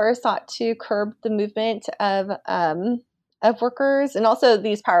in power sought to curb the movement of workers, and also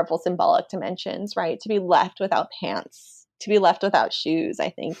these powerful symbolic dimensions, right? To be left without pants, to be left without shoes, I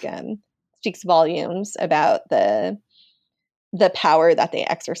think speaks volumes about the power that they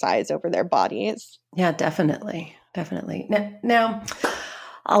exercise over their bodies. Yeah, definitely. Definitely. Now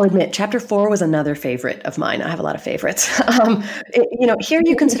I'll admit, chapter 4 was another favorite of mine. I have a lot of favorites. Here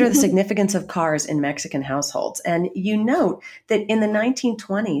you consider the significance of cars in Mexican households. And you note that in the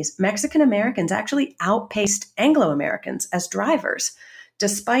 1920s, Mexican Americans actually outpaced Anglo-Americans as drivers,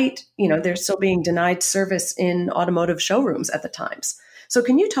 despite, they're still being denied service in automotive showrooms at the times. So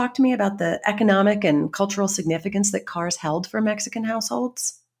can you talk to me about the economic and cultural significance that cars held for Mexican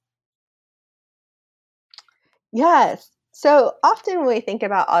households? Yes. So often when we think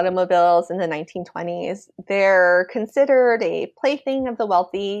about automobiles in the 1920s, they're considered a plaything of the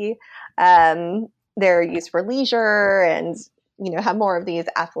wealthy. They're used for leisure and, have more of these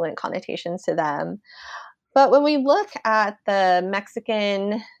affluent connotations to them. But when we look at the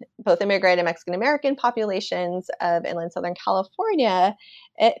Mexican, both immigrant and Mexican American populations of inland Southern California,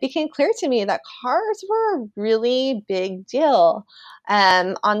 it became clear to me that cars were a really big deal.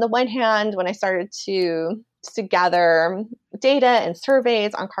 On the one hand, when I started to gather data and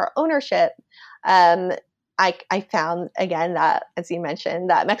surveys on car ownership, I found, again, that, as you mentioned,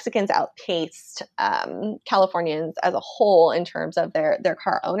 that Mexicans outpaced Californians as a whole in terms of their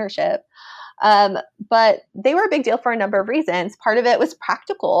car ownership. But they were a big deal for a number of reasons. Part of it was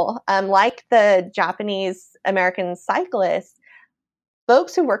practical. Like the Japanese American cyclists,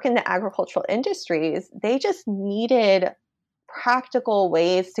 folks who work in the agricultural industries, they just needed practical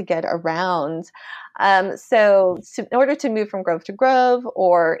ways to get around. So in order to move from grove to grove,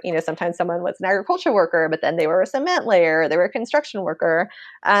 or, sometimes someone was an agriculture worker, but then they were a cement layer, they were a construction worker,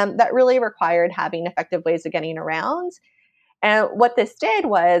 that really required having effective ways of getting around. And what this did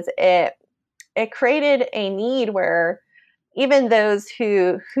was it created a need where even those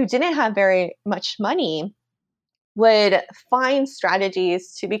who didn't have very much money would find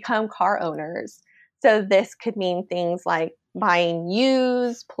strategies to become car owners. So this could mean things like buying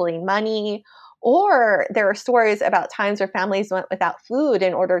used, pulling money, or there are stories about times where families went without food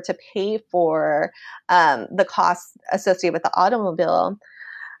in order to pay for the costs associated with the automobile,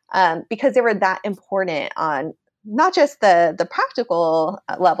 because they were that important on not just the practical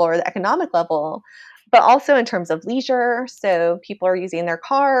level or the economic level, but also in terms of leisure. So people are using their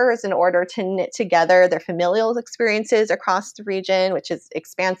cars in order to knit together their familial experiences across the region, which is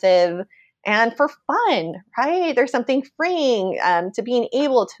expansive, and for fun, right? There's something freeing to being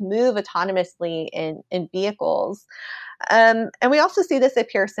able to move autonomously in vehicles. And we also see this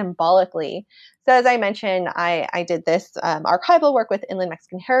appear symbolically. So as I mentioned, I did this archival work with Inland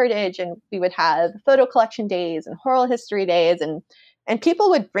Mexican Heritage, and we would have photo collection days and oral history days, and people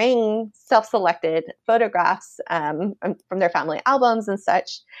would bring self-selected photographs from their family albums and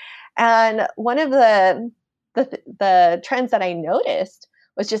such. And one of the trends that I noticed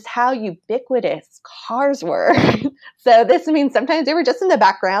was just how ubiquitous cars were. So this means sometimes they were just in the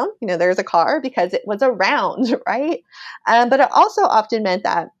background, there's a car because it was around, right? But it also often meant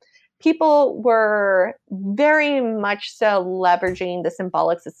that people were very much so leveraging the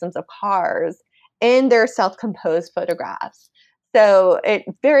symbolic systems of cars in their self-composed photographs. So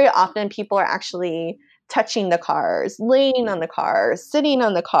very often people are actually touching the cars, laying on the cars, sitting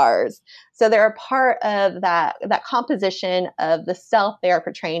on the cars. So they're a part of that composition of the self they are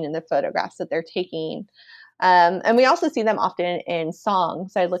portraying in the photographs that they're taking. And we also see them often in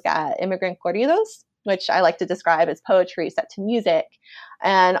songs. I look at immigrant corridos, which I like to describe as poetry set to music.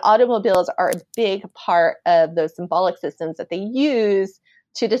 And automobiles are a big part of those symbolic systems that they use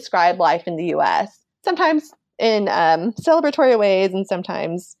to describe life in the U.S., sometimes in celebratory ways and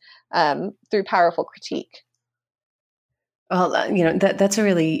sometimes through powerful critique. Well, that's a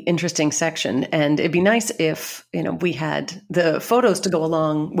really interesting section, and it'd be nice if, we had the photos to go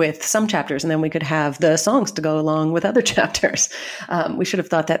along with some chapters, and then we could have the songs to go along with other chapters. We should have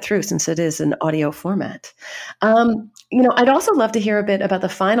thought that through since it is an audio format. I'd also love to hear a bit about the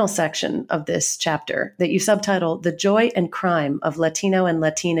final section of this chapter that you subtitle "The Joy and Crime of Latino and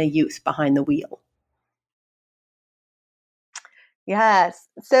Latina Youth Behind the Wheel." Yes.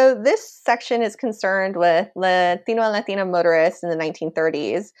 So this section is concerned with Latino and Latina motorists in the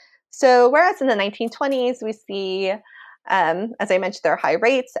 1930s. So whereas in the 1920s, we see, as I mentioned, there are high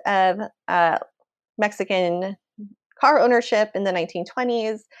rates of Mexican car ownership in the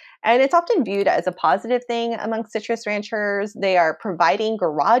 1920s, and it's often viewed as a positive thing among citrus ranchers. They are providing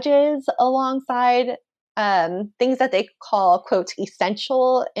garages alongside things that they call, quote,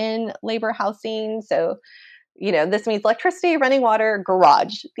 essential in labor housing. So this means electricity, running water,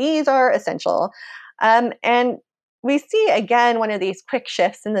 garage. These are essential. And we see, again, one of these quick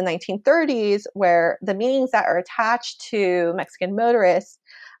shifts in the 1930s where the meanings that are attached to Mexican motorists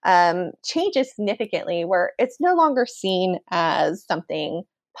changes significantly, where it's no longer seen as something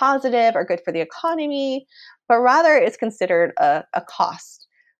positive or good for the economy, but rather it's considered a cost.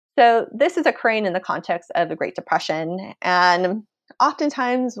 So this is occurring in the context of the Great Depression. And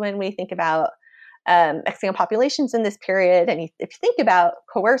oftentimes when we think about Mexican populations in this period, and if you think about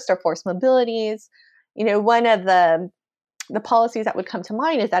coerced or forced mobilities, one of the policies that would come to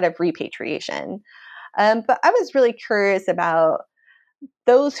mind is that of repatriation. But I was really curious about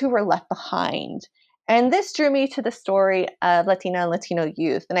those who were left behind. And this drew me to the story of Latina and Latino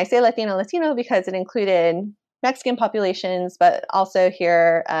youth. And I say Latino and Latino because it included Mexican populations, but also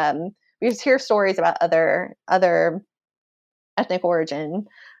here we just hear stories about other ethnic origin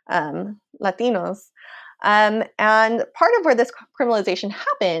Latinos. And part of where this criminalization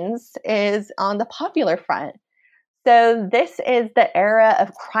happens is on the popular front. So this is the era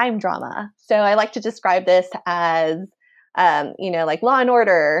of crime drama. So I like to describe this as, like Law and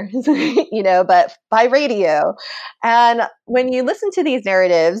Order, but by radio. And when you listen to these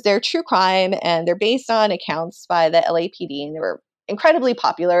narratives, they're true crime and they're based on accounts by the LAPD, and they were incredibly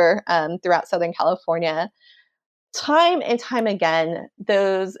popular throughout Southern California. Time and time again,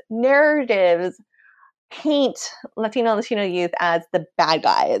 those narratives paint Latino and Latino youth as the bad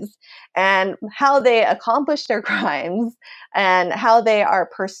guys, and how they accomplish their crimes and how they are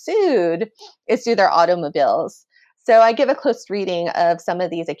pursued is through their automobiles. So I give a close reading of some of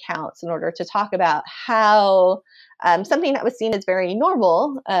these accounts in order to talk about how something that was seen as very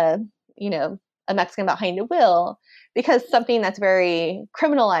normal, a Mexican behind a wheel, because something that's very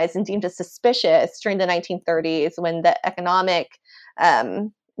criminalized and deemed as suspicious during the 1930s when the economic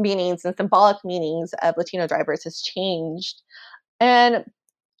meanings and symbolic meanings of Latino drivers has changed. And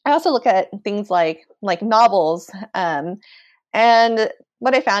I also look at things like novels. And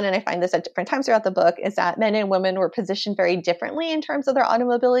what I found, and I find this at different times throughout the book, is that men and women were positioned very differently in terms of their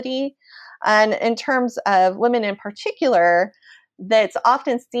automobility. And in terms of women in particular, that's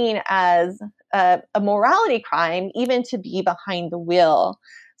often seen as a morality crime, even to be behind the wheel.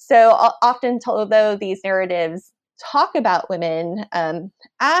 So often, although these narratives talk about women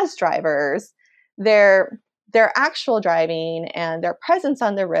as drivers, their actual driving and their presence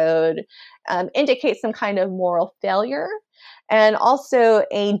on the road indicates some kind of moral failure and also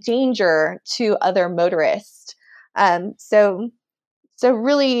a danger to other motorists. So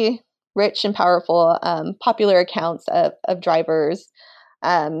really rich and powerful popular accounts of drivers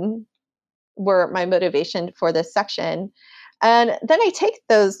were my motivation for this section. And then I take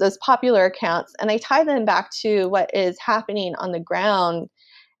those popular accounts and I tie them back to what is happening on the ground.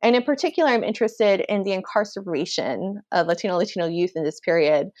 And in particular, I'm interested in the incarceration of Latino youth in this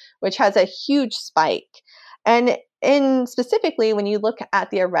period, which has a huge spike. And specifically, when you look at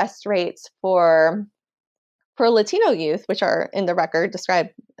the arrest rates for Latino youth, which are in the record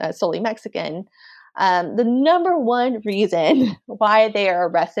described as solely Mexican, the number one reason why they are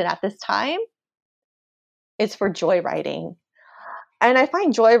arrested at this time is for joyriding. And I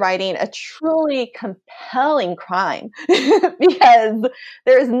find joyriding a truly compelling crime because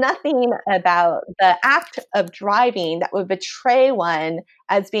there is nothing about the act of driving that would betray one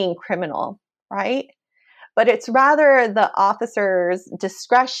as being criminal, right? but it's rather the officer's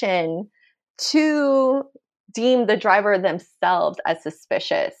discretion to deem the driver themselves as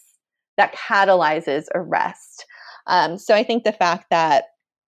suspicious that catalyzes arrest. So I think the fact that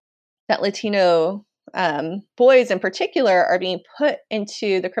Latino boys in particular are being put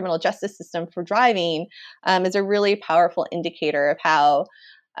into the criminal justice system for driving is a really powerful indicator of how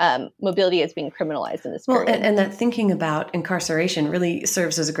mobility is being criminalized in this period. Well, and that thinking about incarceration really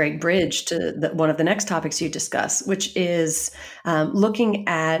serves as a great bridge to one of the next topics you discuss, which is looking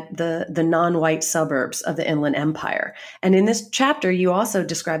at the non-white suburbs of the Inland Empire. And in this chapter, you also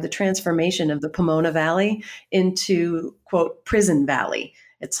describe the transformation of the Pomona Valley into, quote, Prison Valley.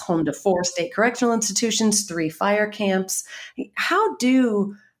 It's home to 4 state correctional institutions, 3 fire camps. How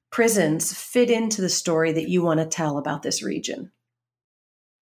do prisons fit into the story that you want to tell about this region?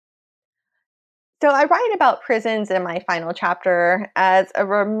 So I write about prisons in my final chapter as a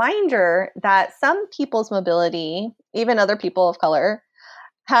reminder that some people's mobility, even other people of color,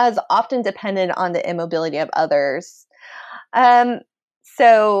 has often depended on the immobility of others.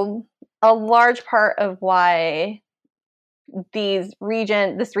 So a large part of why this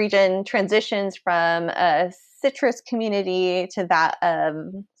region transitions from a citrus community to that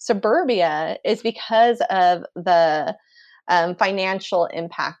of suburbia is because of the financial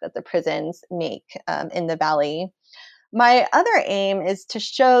impact that the prisons make in the valley. My other aim is to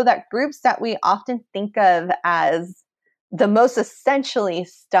show that groups that we often think of as the most essentially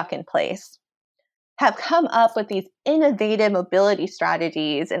stuck in place have come up with these innovative mobility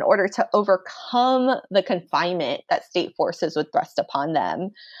strategies in order to overcome the confinement that state forces would thrust upon them.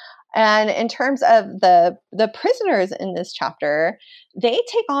 And in terms of the prisoners in this chapter, they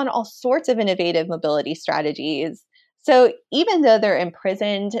take on all sorts of innovative mobility strategies. So even though they're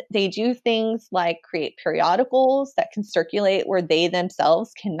imprisoned, they do things like create periodicals that can circulate where they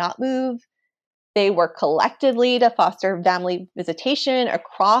themselves cannot move. They work collectively to foster family visitation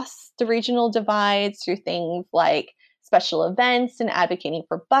across the regional divides through things like special events and advocating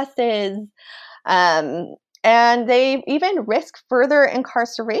for buses. And they even risk further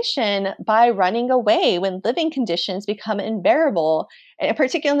incarceration by running away when living conditions become unbearable. And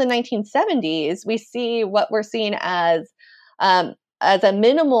particularly in the 1970s, we see what we're seeing as a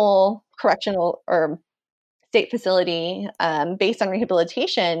minimal correctional or state facility based on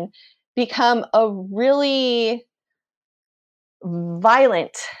rehabilitation become a really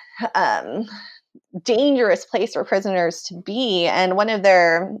violent, dangerous place for prisoners to be. And one of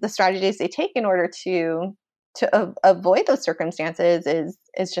the strategies they take in order to avoid those circumstances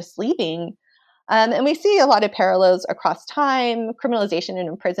is just leaving. And we see a lot of parallels across time. Criminalization and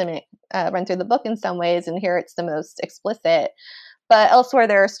imprisonment run through the book in some ways, and here it's the most explicit. But elsewhere,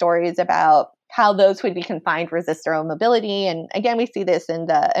 there are stories about how those who would be confined resist their own mobility. And again, we see this in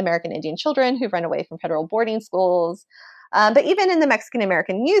the American Indian children who run away from federal boarding schools. But even in the Mexican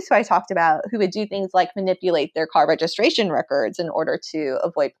American youth who I talked about, who would do things like manipulate their car registration records in order to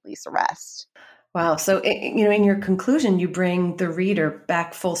avoid police arrest. Wow. So, in your conclusion, you bring the reader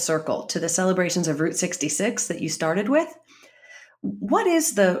back full circle to the celebrations of Route 66 that you started with. What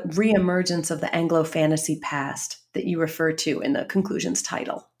is the reemergence of the Anglo fantasy past that you refer to in the conclusions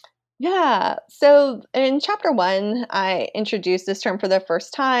title? Yeah. So in chapter 1, I introduced this term for the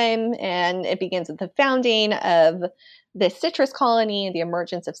first time, and it begins with the founding of the citrus colony. The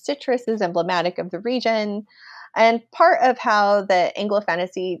emergence of citrus is emblematic of the region. And part of how the Anglo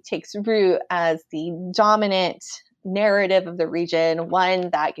fantasy takes root as the dominant narrative of the region, one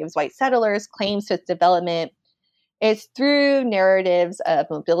that gives white settlers claims to its development, is through narratives of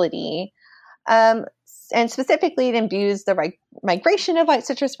mobility. And specifically, it imbues the migration of white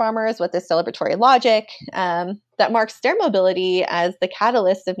citrus farmers with this celebratory logic that marks their mobility as the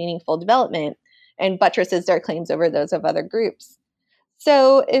catalyst of meaningful development and buttresses their claims over those of other groups.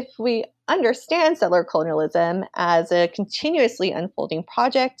 So if we understand settler colonialism as a continuously unfolding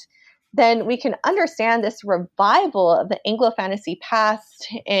project, then we can understand this revival of the Anglo fantasy past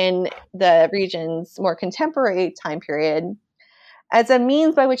in the region's more contemporary time period as a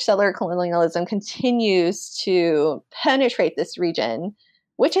means by which settler colonialism continues to penetrate this region,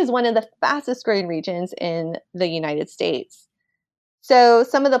 which is one of the fastest growing regions in the United States. So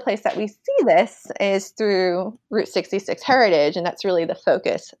some of the place that we see this is through Route 66 heritage, and that's really the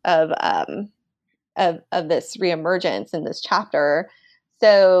focus of this reemergence in this chapter.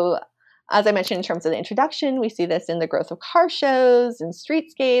 So as I mentioned in terms of the introduction, we see this in the growth of car shows and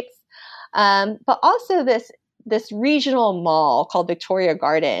streetscapes, but also this regional mall called Victoria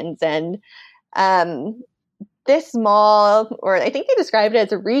Gardens. And this mall, or I think they described it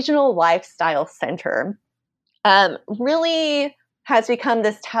as a regional lifestyle center, really has become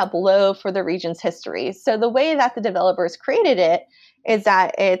this tableau for the region's history. So the way that the developers created it is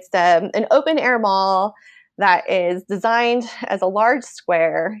that it's an open air mall that is designed as a large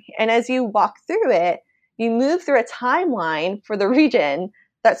square. And as you walk through it, you move through a timeline for the region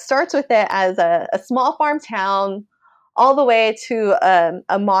that starts with it as a small farm town all the way to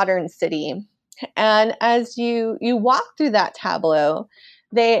a modern city. And as you walk through that tableau,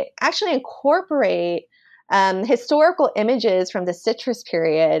 they actually incorporate historical images from the citrus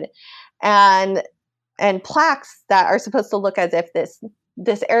period and plaques that are supposed to look as if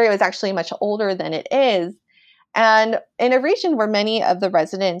this area was actually much older than it is. And in a region where many of the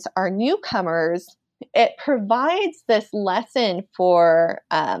residents are newcomers, it provides this lesson for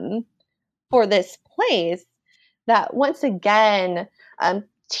this place that once again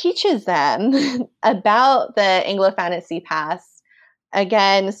teaches them about the Anglo-Fantasy past,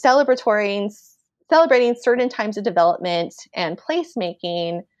 again celebrating certain times of development and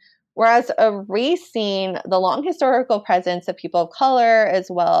placemaking, whereas erasing the long historical presence of people of color as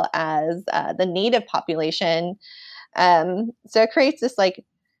well as the native population. So it creates this like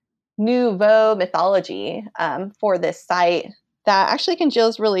nouveau mythology for this site that actually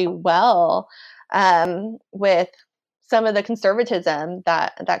congeals really well with some of the conservatism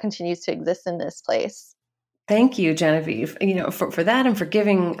that continues to exist in this place. Thank you, Genevieve, for that and for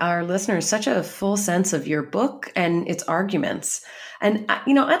giving our listeners such a full sense of your book and its arguments. And,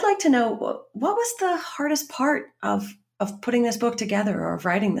 I'd like to know, what was the hardest part of putting this book together or of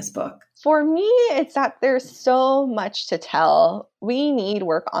writing this book? For me, it's that there's so much to tell. We need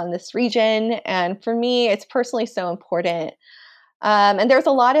work on this region. And for me, it's personally so important. And there's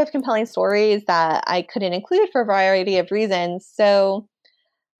a lot of compelling stories that I couldn't include for a variety of reasons. So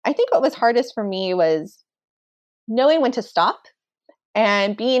I think what was hardest for me was knowing when to stop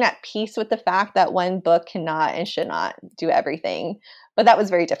and being at peace with the fact that one book cannot and should not do everything. But that was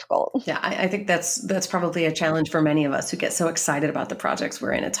very difficult. Yeah, I think that's probably a challenge for many of us who get so excited about the projects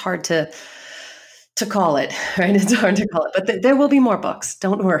we're in. It's hard to call it, right? It's hard to call it, but there will be more books.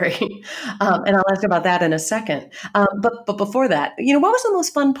 Don't worry. And I'll ask about that in a second. But before that, what was the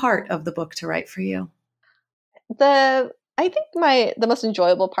most fun part of the book to write for you? I think the most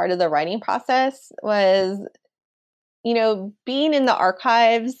enjoyable part of the writing process was, being in the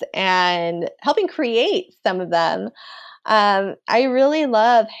archives and helping create some of them. I really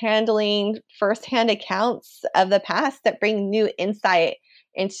love handling firsthand accounts of the past that bring new insight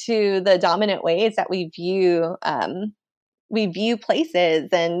into the dominant ways that we view places.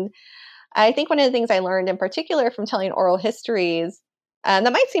 And I think one of the things I learned in particular from telling oral histories,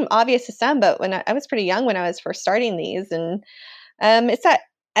 that might seem obvious to some, but when I was pretty young when I was first starting these, and it's that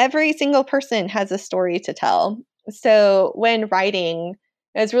every single person has a story to tell. So when writing,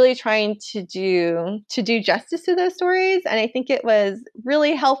 I was really trying to do justice to those stories. And I think it was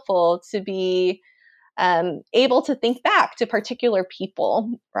really helpful to be able to think back to particular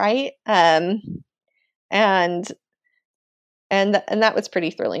people, right? And that was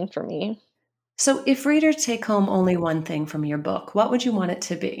pretty thrilling for me. So if readers take home only one thing from your book, what would you want it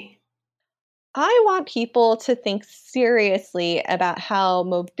to be? I want people to think seriously about how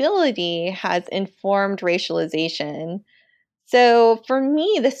mobility has informed racialization. So for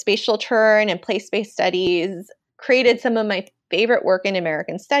me, the spatial turn and place-based studies created some of my favorite work in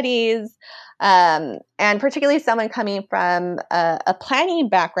American studies, and particularly someone coming from a planning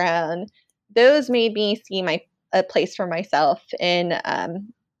background. Those made me see a place for myself in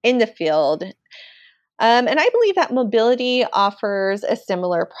the field. And I believe that mobility offers a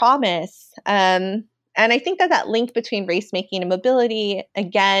similar promise. And I think that link between race making and mobility,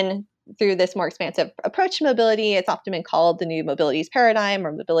 again, through this more expansive approach to mobility, it's often been called the new mobilities paradigm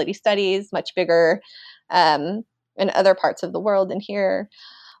or mobility studies, much bigger in other parts of the world than here.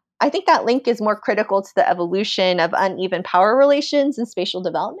 I think that link is more critical to the evolution of uneven power relations in spatial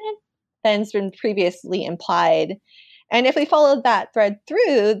development than has been previously implied. And if we follow that thread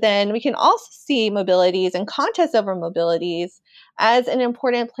through, then we can also see mobilities and contests over mobilities as an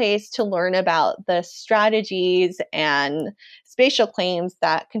important place to learn about the strategies and spatial claims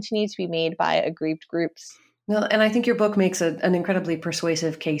that continue to be made by aggrieved groups. Well, and I think your book makes an incredibly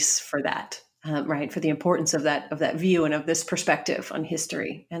persuasive case for that, right? For the importance of that view and of this perspective on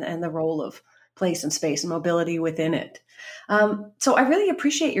history and the role of place and space and mobility within it. So I really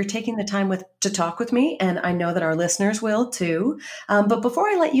appreciate your taking the time to talk with me, and I know that our listeners will too. But before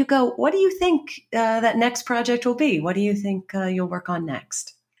I let you go, what do you think that next project will be? What do you think you'll work on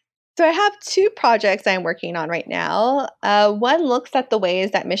next? So I have two projects I'm working on right now. One looks at the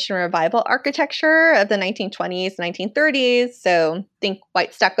ways that mission revival architecture of the 1920s, 1930s, so think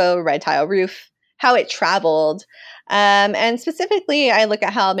white stucco, red tile roof, how it traveled. And specifically, I look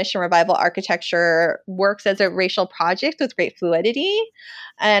at how mission revival architecture works as a racial project with great fluidity,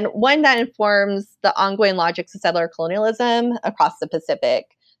 and one that informs the ongoing logics of settler colonialism across the Pacific.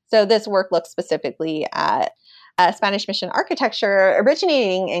 So this work looks specifically at Spanish mission architecture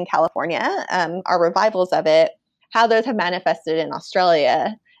originating in California, our revivals of it, how those have manifested in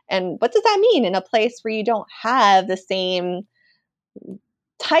Australia. And what does that mean in a place where you don't have the same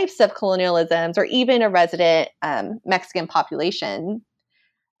types of colonialisms or even a resident Mexican population?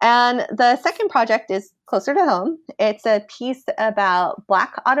 And the second project is closer to home. It's a piece about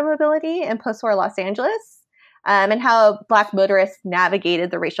Black automobility in post-war Los Angeles, and how Black motorists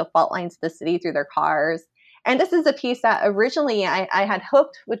navigated the racial fault lines of the city through their cars. And this is a piece that originally I had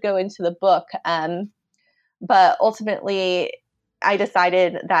hoped would go into the book, but ultimately I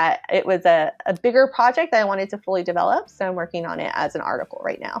decided that it was a bigger project that I wanted to fully develop. So I'm working on it as an article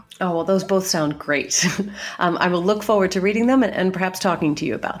right now. Oh, well, those both sound great. I will look forward to reading them and perhaps talking to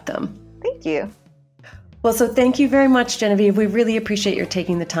you about them. Thank you. Well, so thank you very much, Genevieve. We really appreciate your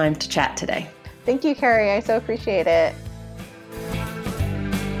taking the time to chat today. Thank you, Carrie. I so appreciate it.